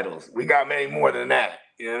ring titles. We got many more than that.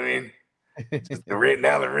 You know what I mean? the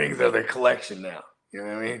rings are the collection now. You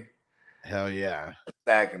know what I mean? Hell yeah!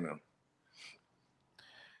 Stacking them.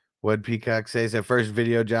 What Peacock says, that first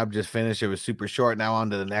video job just finished. It was super short. Now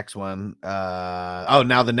on to the next one.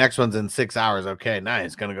 Now the next one's in 6 hours. Okay,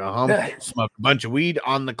 nice. Gonna go home, smoke a bunch of weed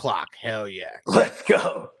on the clock. Hell yeah. Let's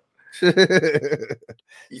go. You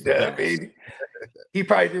know what I mean? He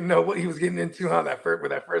probably didn't know what he was getting into on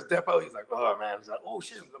with that first depot. He's like, oh man, he's like, oh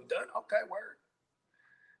shit, I'm done. Okay, word.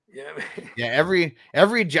 You know what I mean? Yeah,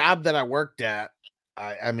 every job that I worked at,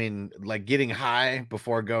 I mean, like getting high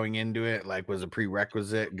before going into it, like was a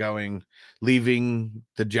prerequisite. Leaving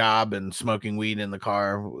the job and smoking weed in the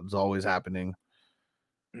car was always happening.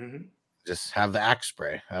 Mm-hmm. Just have the axe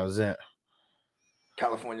spray. That was it.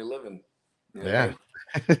 California living. You know? Yeah.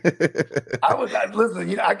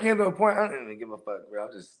 Listen, I came to a point I didn't even give a fuck, bro.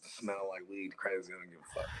 I just smell like weed crazy. I don't give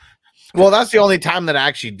a fuck. Well, that's the only time that I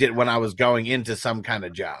actually did when I was going into some kind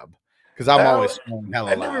of job. Because I'm always hella loud.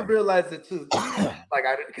 I never realized it too.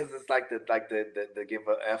 Because it's like the give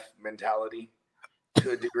a F mentality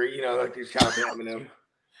to a degree, you know, like these shout out to Eminem.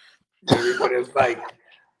 But it's like,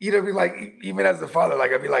 you know, be like, even as a father,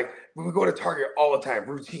 like I'd be like, we would go to Target all the time,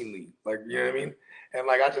 routinely, like, you know what I mean? And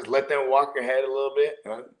like I just let them walk ahead a little bit,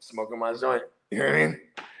 and I'm smoking my joint, you know what I mean?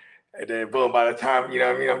 And then boom, by the time, you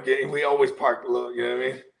know what I mean, we always parked a little, you know what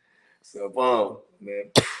I mean? So boom,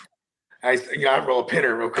 man. I roll a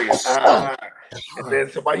pinner real quick. And then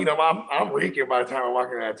somebody, I'm reeking by the time I walk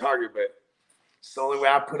into that Target, but it's the only way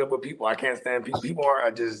I put up with people. I can't stand people. People are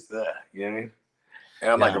just, you know what I mean?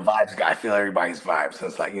 And I'm like a vibes guy. I feel everybody's vibes. So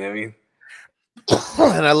it's like, you know what I mean?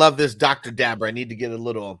 And I love this Dr. Dabber. I need to get a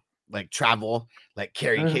little like travel, like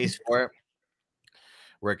carry case for it,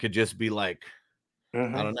 where it could just be like, I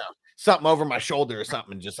don't know, something over my shoulder or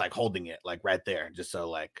something, just like holding it like right there, just so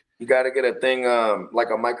like. You got to get a thing like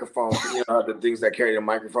a microphone, the things that carry the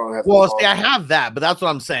microphone. I have that, but that's what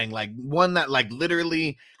I'm saying. Like one that like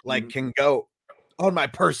literally like can go on my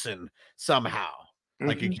person somehow.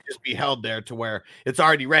 Like it can just be held there to where it's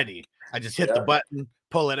already ready. I just hit the button,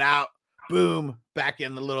 pull it out, boom, back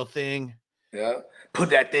in the little thing. Yeah. Put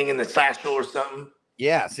that thing in the satchel or something.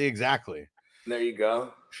 Yeah, see, exactly. There you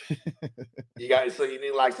go. You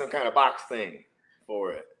need like some kind of box thing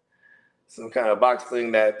for it. Some kind of box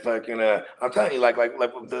thing that fucking I'm telling you, like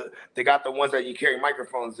they got the ones that you carry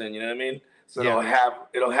microphones in, you know what I mean? So it'll have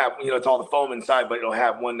it's all the foam inside, but it'll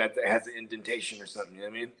have one that has an indentation or something, you know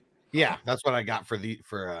what I mean? Yeah, that's what I got for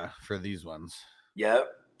these ones. Yeah,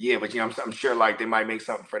 but I'm sure like they might make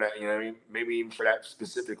something for that. You know what I mean? Maybe even for that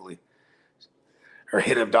specifically. Or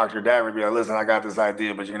hit up Dr. Dabber and be like, listen, I got this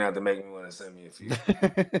idea, but you're gonna have to make me want to send me a few.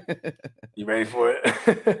 You ready for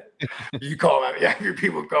it? You call my your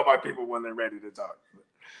people call my people when they're ready to talk.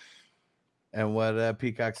 And what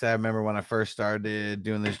Peacock said, I remember when I first started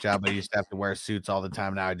doing this job, I used to have to wear suits all the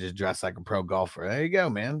time. Now I just dress like a pro golfer. There you go,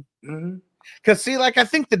 man. Because see, like I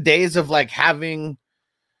think the days of like having,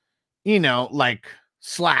 like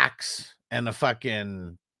slacks and a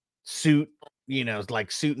fucking suit, like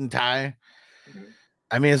suit and tie.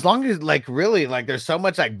 I mean, as long as like really like there's so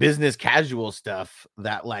much like business casual stuff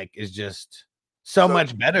that like is just so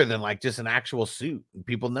much better than like just an actual suit.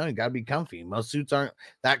 People know you gotta be comfy. Most suits aren't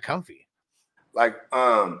that comfy. Like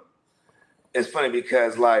it's funny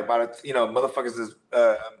because like motherfuckers is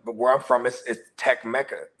where I'm from, it's tech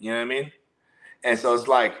mecca, you know what I mean? And so it's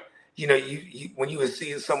like, you when you would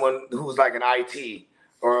see someone who's like an IT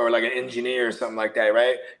or like an engineer or something like that,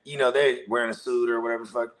 right? They're wearing a suit or whatever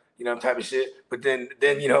the fuck, type of shit. But then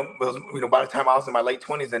by the time I was in my late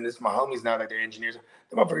 20s, and this is my homies now that they're engineers,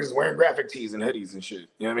 the motherfuckers is wearing graphic tees and hoodies and shit.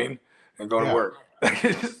 You know what I mean? And going to work.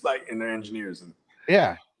 It's just like, and they're engineers and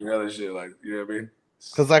this shit, like, you know what I mean?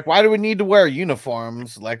 Because like, why do we need to wear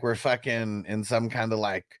uniforms like we're fucking in some kind of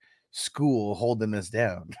like school holding us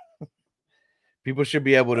down? People should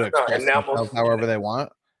be able to express themselves however they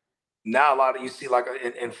want. Now a lot of you see like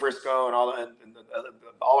in Frisco and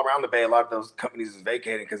all around the Bay, a lot of those companies is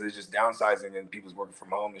vacating because it's just downsizing and people's working from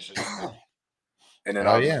home and shit. And then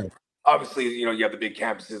obviously you have the big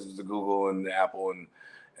campuses with the Google and the Apple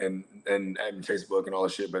and Facebook and all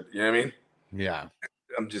that shit. But you know what I mean? Yeah.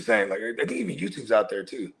 I'm just saying, like, I think even YouTube's out there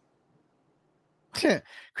too.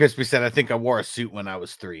 Crispy said, I think I wore a suit when I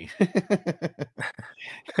was 3.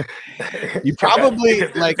 You probably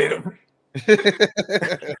like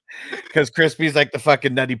because Crispy's like the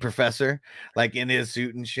fucking nutty professor, like in his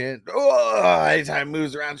suit and shit. Oh, anytime he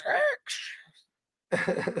moves around,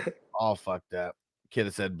 all fucked up.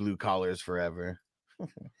 Kid said blue collars forever.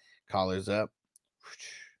 Collars up.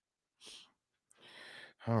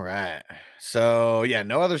 All right. So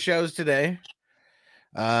no other shows today.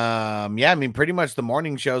 I mean, pretty much the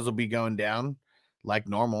morning shows will be going down like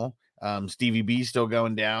normal. Stevie B still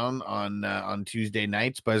going down on Tuesday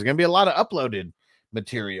nights, but there's gonna be a lot of uploaded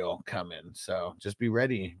material coming. So just be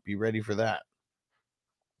ready for that.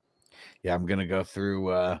 Yeah, I'm gonna go through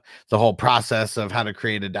the whole process of how to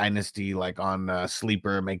create a dynasty, like on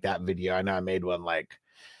Sleeper, make that video. I know I made one like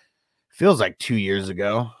feels like 2 years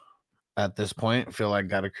ago. At this point, I feel like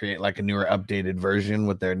got to create like a newer updated version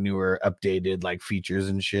with their newer updated like features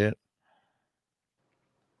and shit.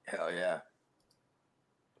 Hell yeah.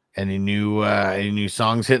 Any new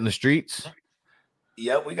songs hitting the streets?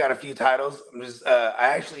 Yep, we got a few titles. I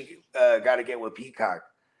actually got to get with Peacock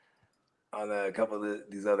on a couple of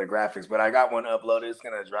these other graphics, but I got one uploaded. It's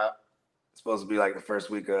gonna drop. It's supposed to be like the first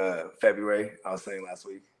week of February. I was saying last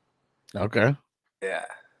week. Okay. Yeah.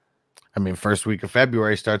 I mean, first week of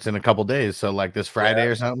February starts in a couple days. So like this Friday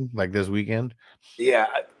or something, like this weekend. Yeah.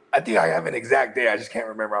 I think I have an exact day. I just can't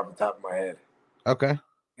remember off the top of my head. Okay.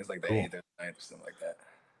 It's like the 8th or 9th or something like that.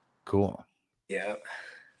 Cool. Yeah.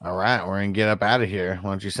 All right. We're going to get up out of here. Why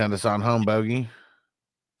don't you send us on home, Bogey?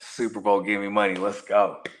 Super Bowl, give me money. Let's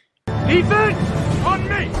go. Defense on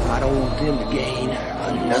me. I don't want them to gain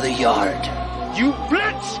another yard. You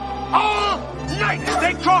blitz all night. If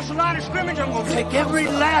they cross the line of scrimmage, I'm going to take every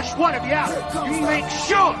last one of you out. You make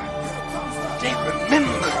sure they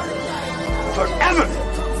remember forever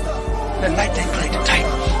the night they played the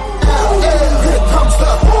Titans.